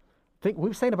we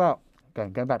were saying about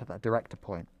going back to that director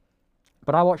point.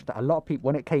 But I watched that. A lot of people,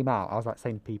 when it came out, I was like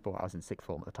saying to people, I was in sixth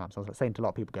form at the time, so I was like saying to a lot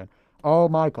of people going, "Oh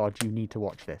my God, you need to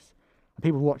watch this." And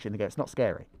people would watch it and they go, "It's not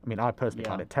scary." I mean, I personally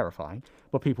find Yeah. it terrifying,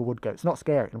 but people would go, "It's not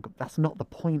scary." And I'm go, that's not the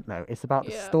point, though. It's about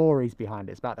the Yeah. stories behind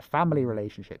it. It's about the family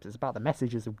relationships. It's about the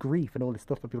messages of grief and all this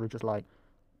stuff. But people are just like,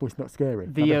 "Well, it's not scary."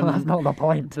 That's not the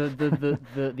point.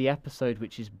 The episode,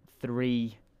 which is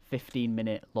 3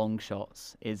 15-minute long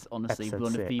shots, is honestly Episode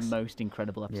one of the 6. most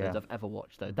incredible episodes Yeah. I've ever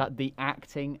watched. Though that the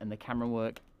acting and the camera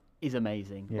work is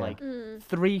amazing. Yeah. Like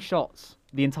 3 shots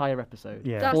the entire episode.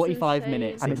 Yeah. That's 45 insane.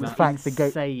 minutes. And it's It the was fact they go-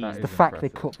 insane. That The is fact they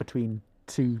impressive. cut between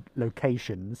 2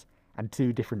 locations and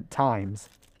 2 different times,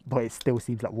 but it still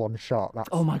seems like one shot. That's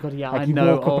Oh my God, yeah, Like I you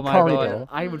know. walk up Oh a my corridor, God,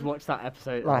 I would watch that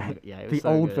episode. like yeah, it was the so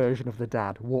old good. version of the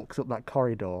dad walks up that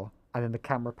corridor, and then the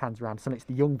camera pans around. So it's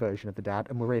the young version of the dad,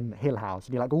 and we're in Hill House,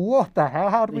 and you're like, "What the hell?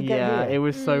 How did we get Yeah, here?" it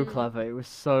was so clever. It was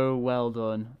so well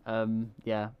done.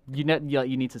 Yeah, you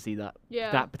need to see that.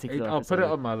 Yeah. That particular. I'll put it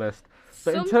episode. on my list.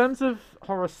 But in Some- terms of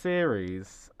horror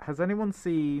series, has anyone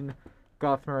seen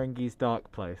Garth Marenghi's Dark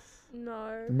Place?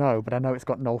 No. No, but I know it's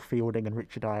got Noel Fielding and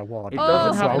Richard Ayoade. It Oh,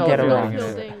 doesn't so have I'll Noel get Fielding around in to it.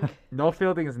 it. Fielding. Noel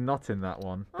Fielding is not in that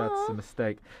one. That's Aw. a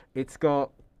mistake. It's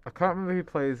got, I can't remember who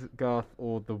plays Garth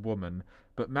or the woman,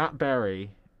 but Matt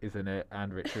Berry is in it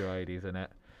and Richard Ayoade's in it.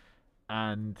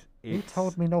 And You it's...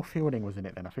 told me Noel Fielding was in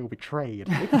it. Then I feel betrayed.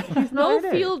 He's not Noel in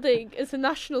it. Fielding is a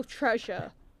national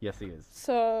treasure. Yes, he is.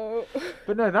 So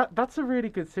But no, that's a really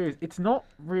good series. It's not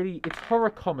really... It's horror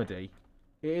comedy.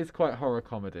 It is quite horror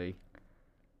comedy.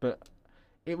 But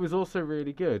it was also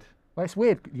really good. Well, it's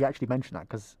weird you actually mentioned that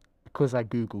because I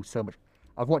Google so much.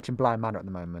 I'm watching Blind Manor at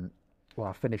the moment. Well,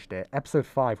 I finished it. Episode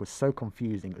 5 was so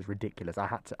confusing; it was ridiculous.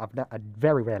 I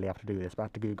very rarely have to do this, but I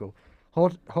had to Google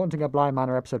Haunting a Blind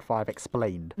Manor episode 5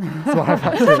 explained. So I've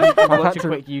had to Watch a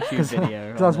quick YouTube video.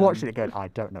 because I was watching it going, I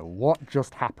don't know what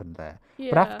just happened there.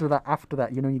 yeah. But after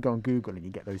that, you know, you go on Google and you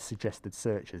get those suggested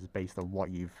searches based on what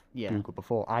you've Yeah. Googled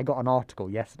before. I got an article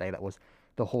yesterday that was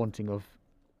the haunting of,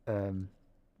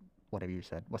 whatever you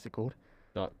said. What's it called?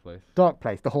 Dark Place. Dark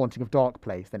Place, the haunting of Dark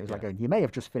Place. Then it was like Yeah. going, you may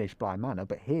have just finished Blind Manor,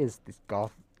 but here's this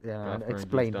Garth. And Marenghi's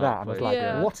explained Dark that. And I was Place. like,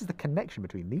 Yeah. what is the connection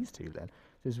between these two then?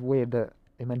 It's weird that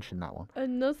they mentioned that one.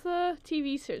 Another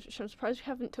TV series which I'm surprised we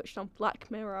haven't touched on, Black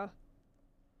Mirror.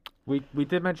 We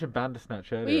did mention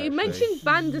Bandersnatch earlier. We actually. mentioned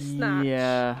Bandersnatch.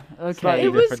 Yeah. Okay. Slightly It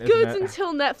was different, good isn't it?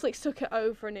 until Netflix took it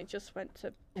over and it just went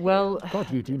to. Well,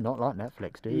 God, you do not like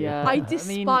Netflix, do you? Yeah. I mean-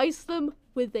 despise them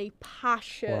with a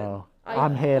passion. Well, I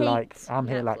I'm here like hate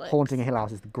Haunting Netflix. a Hill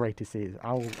House is the greatest series.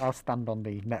 I'll stand on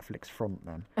the Netflix front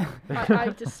then. I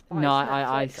despise no,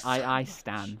 Netflix. I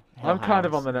stan. Hill I'm kind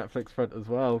of House. on the Netflix front as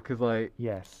well, because like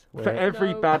Yes. for where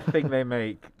every No. bad thing they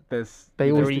make, there's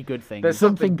They always Three do- good things. there's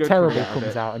something good terrible coming out of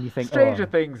comes it. out and you think, Stranger oh,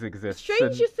 Things exists. Stranger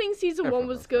and Things season everyone 1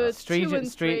 was loves good. that. 2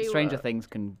 and 3 Stranger were... Things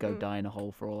can go die in a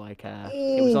hole for all I care.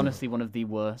 It was honestly one of the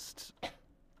worst.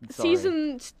 Sorry.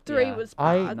 Season 3 Yeah. was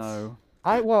I bad. No.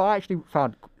 I actually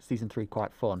found season 3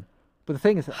 quite fun. But the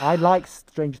thing is, I like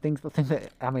Stranger Things. The thing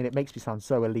that, I mean, it makes me sound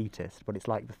so elitist, but it's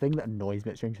like the thing that annoys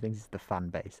me at Stranger Things is the fan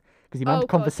base. Because the amount Oh, of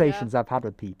God, conversations I've had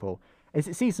with people. Is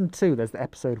it season 2? There's the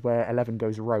episode where Eleven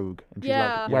goes rogue and she's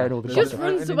Yeah. like wearing all the She Just An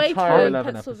costumes. runs away to entire her in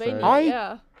 11 Pennsylvania. episodes. I-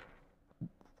 Yeah.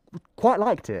 Quite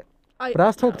liked it. But I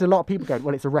was talking to a lot of people going,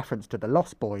 well, it's a reference to the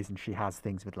Lost Boys, and she has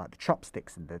things with like the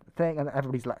chopsticks and the thing, and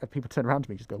everybody's like, people turn around to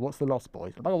me and just go, what's the Lost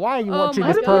Boys? I'm like, why are you watching my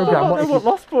this God. program? I don't know what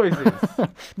Lost Boys is.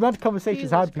 We had conversations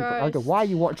Jesus had people. I go, Christ. why are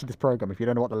you watching this program if you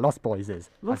don't know what the Lost Boys is?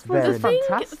 Lost As Boys they're is in- thing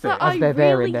fantastic. that as I they're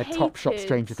there really in their Top Shop hated-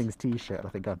 Stranger Things t-shirt. I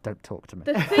think, oh, don't talk to me.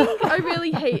 The thing I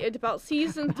really hated about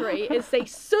season 3 is they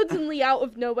suddenly out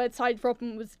of nowhere decided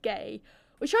Robin was gay,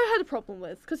 which I had a problem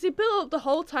with because they built up the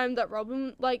whole time that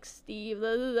Robin likes Steve.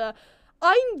 Blah, blah, blah.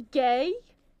 I'm gay.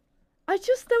 There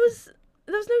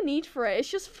was no need for it. It's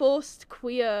just forced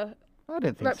queer. I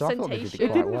didn't think so. I thought they did it representation. It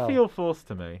quite didn't well. feel forced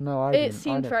to me. No, I It didn't. I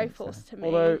seemed don't very think so. forced to me.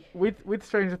 Although with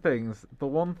Stranger Things, the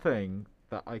one thing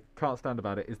that I can't stand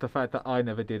about it is the fact that I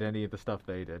never did any of the stuff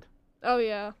they did. Oh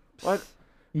yeah. Like,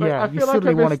 Yeah, I you feel like I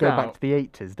suddenly want to missed go out. back to the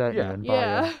 80s, don't you? Yeah. And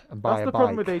Yeah. buy That's a the bike.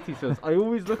 problem with 80s films. I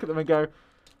always look at them and go,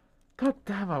 God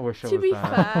damn, I wish I To was be there.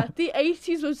 fair, the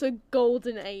 80s was a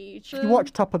golden age. If you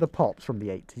watch Top of the Pops from the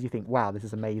 80s, you think, wow, this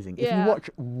is amazing. If Yeah. you watch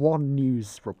one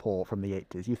news report from the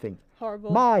 80s, you think,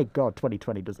 Horrible. my God,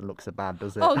 2020 doesn't look so bad,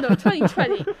 does it? Oh no,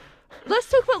 2020.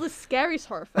 Let's talk about the scariest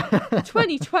horror film.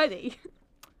 2020.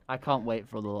 I can't wait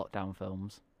for all the lockdown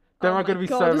films. There Oh are my going to be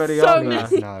God, so there's many so on there.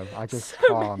 many. No, I just So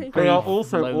can't. many. They are Brief,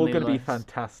 also all lonely going to be lists.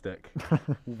 fantastic.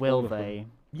 Will All of them. they?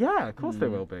 Yeah, of course they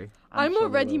Hmm. will be. I'm sure they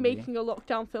already will be. making a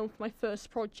lockdown film for my first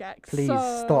project. Please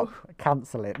so... stop.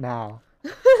 Cancel it now.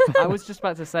 I was just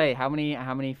about to say, how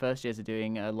many first years are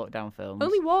doing lockdown films?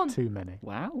 Only one. Too many.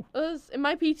 Wow. Us in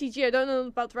my PTG. I don't know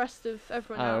about the rest of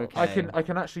everyone Oh, else. okay. I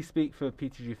can actually speak for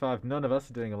PTG5. None of us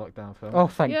are doing a lockdown film. Oh,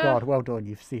 thank Yeah. God. Well done.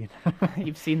 You've seen.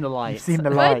 You've seen the light. You've seen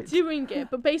the We're light. doing it,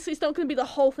 but basically it's not going to be the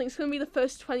whole thing. It's going to be the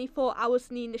first 24 hours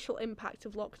and the initial impact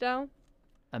of lockdown.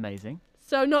 Amazing.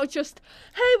 So not just,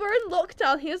 hey, we're in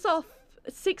lockdown. Here's our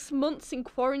 6 months in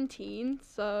quarantine.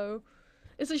 So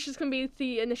it's just going to be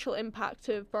the initial impact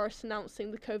of Boris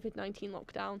announcing the COVID-19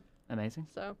 lockdown. Amazing.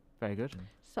 So Very good.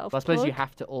 self. Well, I suppose you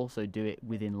have to also do it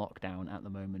within lockdown at the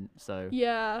moment. So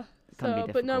Yeah. It can be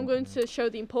So, but now I'm going difficult, to show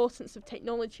the importance of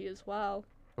technology as well.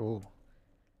 Oh,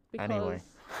 Because, anyway.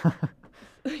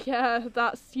 yeah,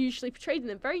 that's usually portrayed in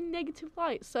a very negative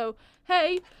light. So,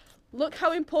 hey, look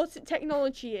how important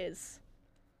technology is.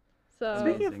 So,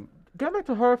 Speaking of- amazing. Going back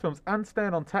to horror films and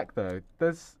staying on tech though,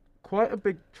 there's quite a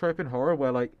big trope in horror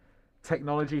where like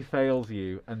technology fails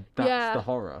you and that's Yeah. the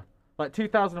horror. Like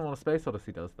 2001: A Space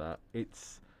Odyssey does that.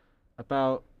 It's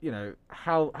about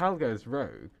Hal goes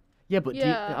rogue. Yeah, but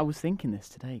Yeah. I was thinking this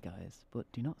today, guys.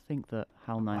 But do you not think that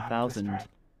HAL 9000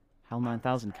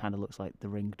 kind of looks like the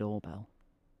Ring doorbell?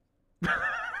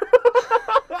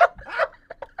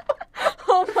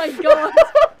 oh my god.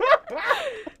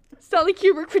 Stanley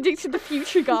Kubrick predicted the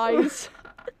future, guys.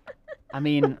 I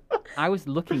mean, I was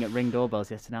looking at Ring doorbells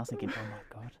yesterday and I was thinking, oh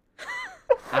my god,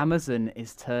 Amazon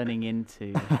is turning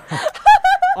into.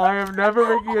 I am never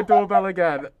ringing a doorbell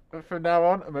again. From now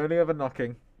on, I'm only ever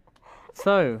knocking.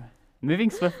 So, moving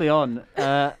swiftly on.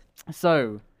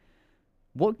 So,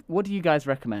 what do you guys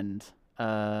recommend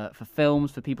for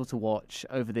films for people to watch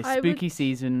over this I would- spooky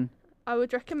season? I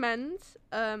would recommend,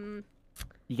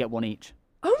 You get one each.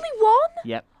 only one?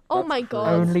 Yep. Oh That's my cruel.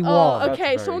 god. Only Oh, one?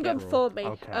 okay, That's someone very go cruel. before me.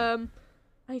 Okay.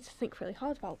 I need to think really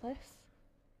hard about this.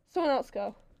 Someone else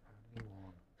go.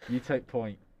 You take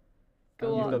point.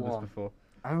 Go You've on. done this One. before.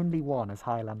 Only one, as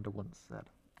Highlander once said.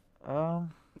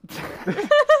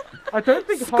 I don't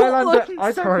think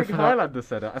Scotland! Sorry for that. Highlander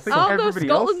said it. I think Although everybody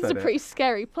else Scotland's said a it. pretty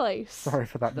scary place. Sorry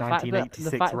for that The fact that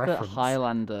 1986 reference.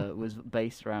 Highlander was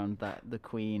based around the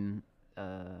Queen.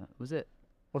 Was it?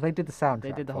 Well, they did the soundtrack.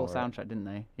 They did the whole for it. soundtrack, didn't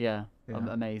they? Yeah. Yeah.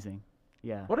 Amazing.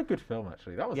 Yeah. What a good film,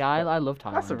 actually. That was. Yeah, I loved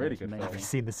Highlander. That's a really It's good film. Have you amazing.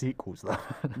 seen the sequels though?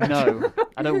 No,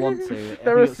 I don't want to. I think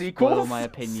There are it'll spoil sequels? my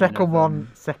opinion. Second of, one.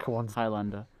 Second one's.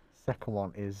 Highlander. Second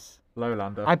one is.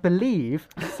 Lowlander. I believe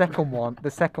the second one.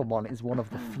 The second one is one of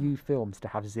the few films to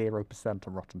have 0%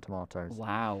 on Rotten Tomatoes.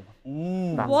 Wow.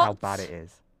 Ooh. That's how What? bad it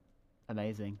is.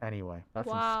 Amazing. Anyway, That's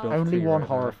some Wow. spilt only tea one right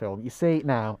horror there. film. You see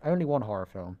now, only one horror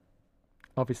film.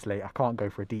 Obviously, I can't go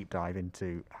for a deep dive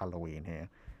into Halloween here,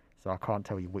 so I can't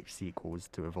tell you which sequels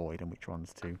to avoid and which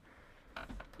ones to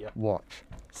watch.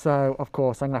 So, of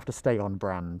course, I'm gonna have to stay on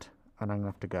brand, and I'm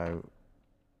gonna have to go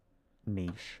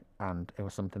niche, and it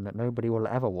was something that nobody will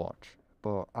ever watch.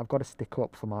 But I've got to stick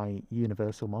up for my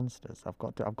Universal monsters. I've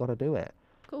got to do it.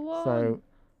 Go on. So,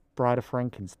 Bride of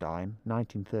Frankenstein,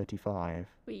 1935.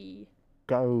 We.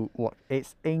 Go what?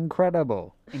 It's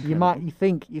incredible. You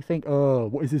think, oh,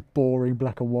 what is this boring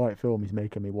black and white film he's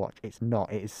making me watch? It's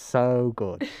not. It is so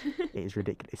good. It is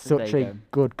ridiculous. It's There such you a go.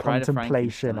 good Bride of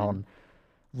contemplation Frankenstein. on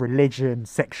religion,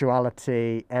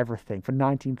 sexuality, everything. For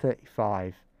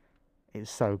 1935, it's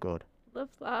so good. Love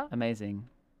that. Amazing.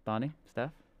 Barney,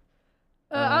 Steph?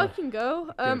 I can go.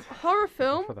 Horror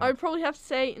film, for that. I would probably have to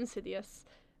say Insidious.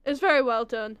 It's very well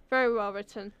done, very well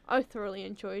written. I thoroughly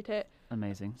enjoyed it.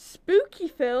 Amazing. Spooky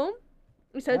film.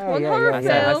 We said Oh, one yeah, horror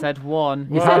yeah, film. I said one.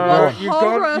 You Whoa, said one you've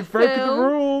horror you've broken film. the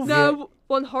rules. No,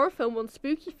 one horror film, one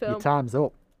spooky Your film. time's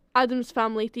up. Adam's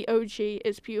Family, the OG.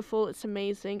 It's beautiful. It's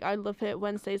amazing. I love it.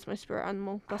 Wednesday's my spirit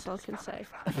animal. That's all I can say.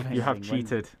 You have Amazing.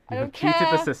 cheated. I You don't have cheated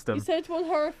the care. system. You said one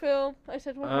horror film. I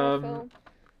said one horror film.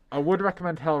 I would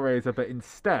recommend Hellraiser, but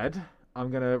instead, I'm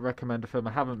going to recommend a film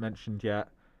I haven't mentioned yet,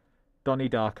 Donnie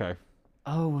Darko.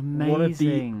 Oh, amazing. One of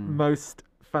the most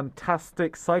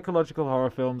fantastic psychological horror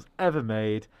films ever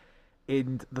made.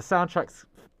 And the soundtrack's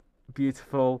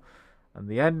beautiful, and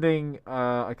the ending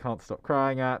I can't stop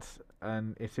crying at,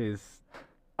 and it is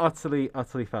utterly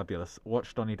fabulous.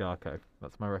 Watch Donnie Darko.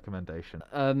 That's my recommendation.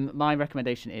 My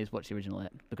recommendation is watch the original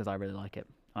It, because I really like it.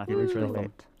 I think it's really fun.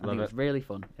 It. I Love think it's it. really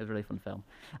fun. It was a really fun film.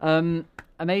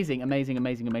 Amazing.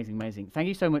 Thank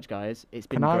you so much, guys. It's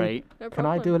been great. No Can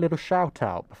I problem. do a little shout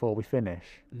out before we finish?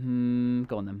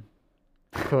 Go on then.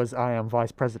 Because I am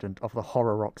vice president of the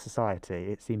Horror Rock Society,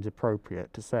 it seems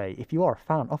appropriate to say if you are a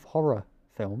fan of horror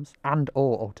films and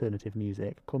or alternative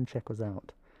music, come check us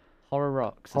out. Horror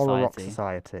Rock Society, Horror Rock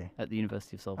Society at the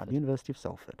University of Salford. at the University of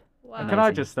Salford. Wow. And can I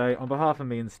Amazing. just say, on behalf of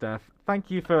me and Steph,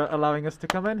 thank you for allowing us to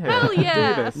come in here. Hell and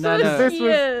yeah! do this. No, First no. This was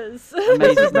years.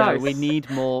 Amazing. No, nice. we need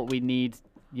more. We need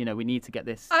to get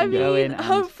this I thing going. mean, and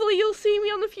hopefully you'll see me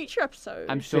on the future episode.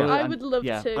 I'm sure. I I'm- would love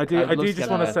yeah. to. I do. I'd I love do to just get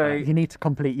want to that. say You need to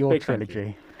complete your Big thank you.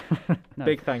 trilogy. No.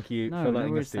 big thank you No, for no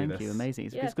letting worries, us do thank this. you. Amazing.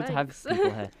 It's, Yeah, it's good to have thanks.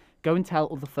 people here. Go and tell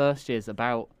other first years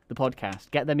about the podcast.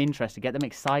 Get them interested. Get them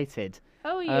excited.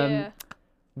 Oh yeah.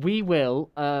 We will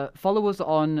follow us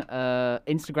on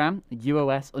Instagram,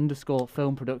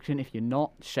 UOS_film production. If you're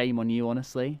not, shame on you,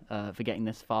 honestly, for getting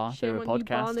this far Shame through a on you,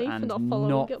 podcast Barney, for and not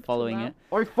following up to following that.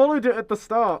 it. I followed it at the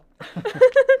start.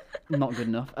 Not good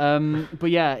enough. But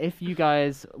yeah, if you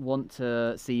guys want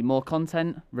to see more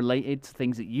content related to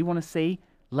things that you want to see,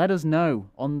 let us know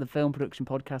on the Film Production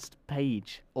Podcast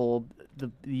page or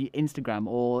the Instagram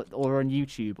or on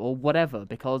YouTube or whatever,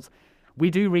 because we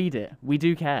do read it. We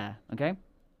do care. Okay. And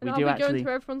We I'll do be actually. going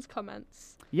through everyone's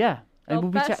comments. Yeah. And They'll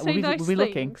we'll be best say nice we'll be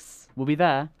looking. things. We'll be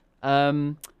there.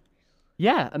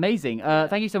 Yeah, amazing.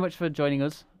 Thank you so much for joining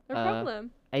us. No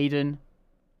problem. Aidan,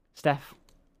 Steph,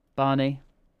 Barney,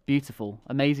 beautiful,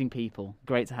 amazing people.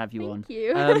 Great to have you on. Thank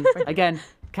you. Again,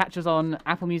 catch us on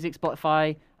Apple Music,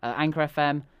 Spotify, Anchor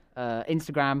FM,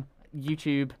 Instagram,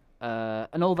 YouTube,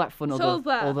 and all that fun. It's All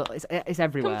all the, it's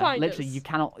everywhere. find Literally, us.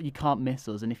 you can't miss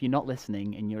us. And if you're not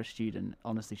listening and you're a student,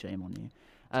 honestly, shame on you.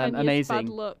 10 years Amazing. bad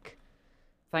luck.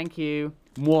 Thank you.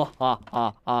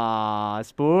 Mwahaha.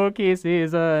 Spooky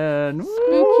season.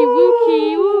 Spooky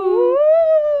wookie woo.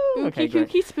 Okay, Ookie great.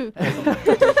 kooky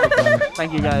spooky.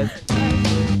 Thank you, guys.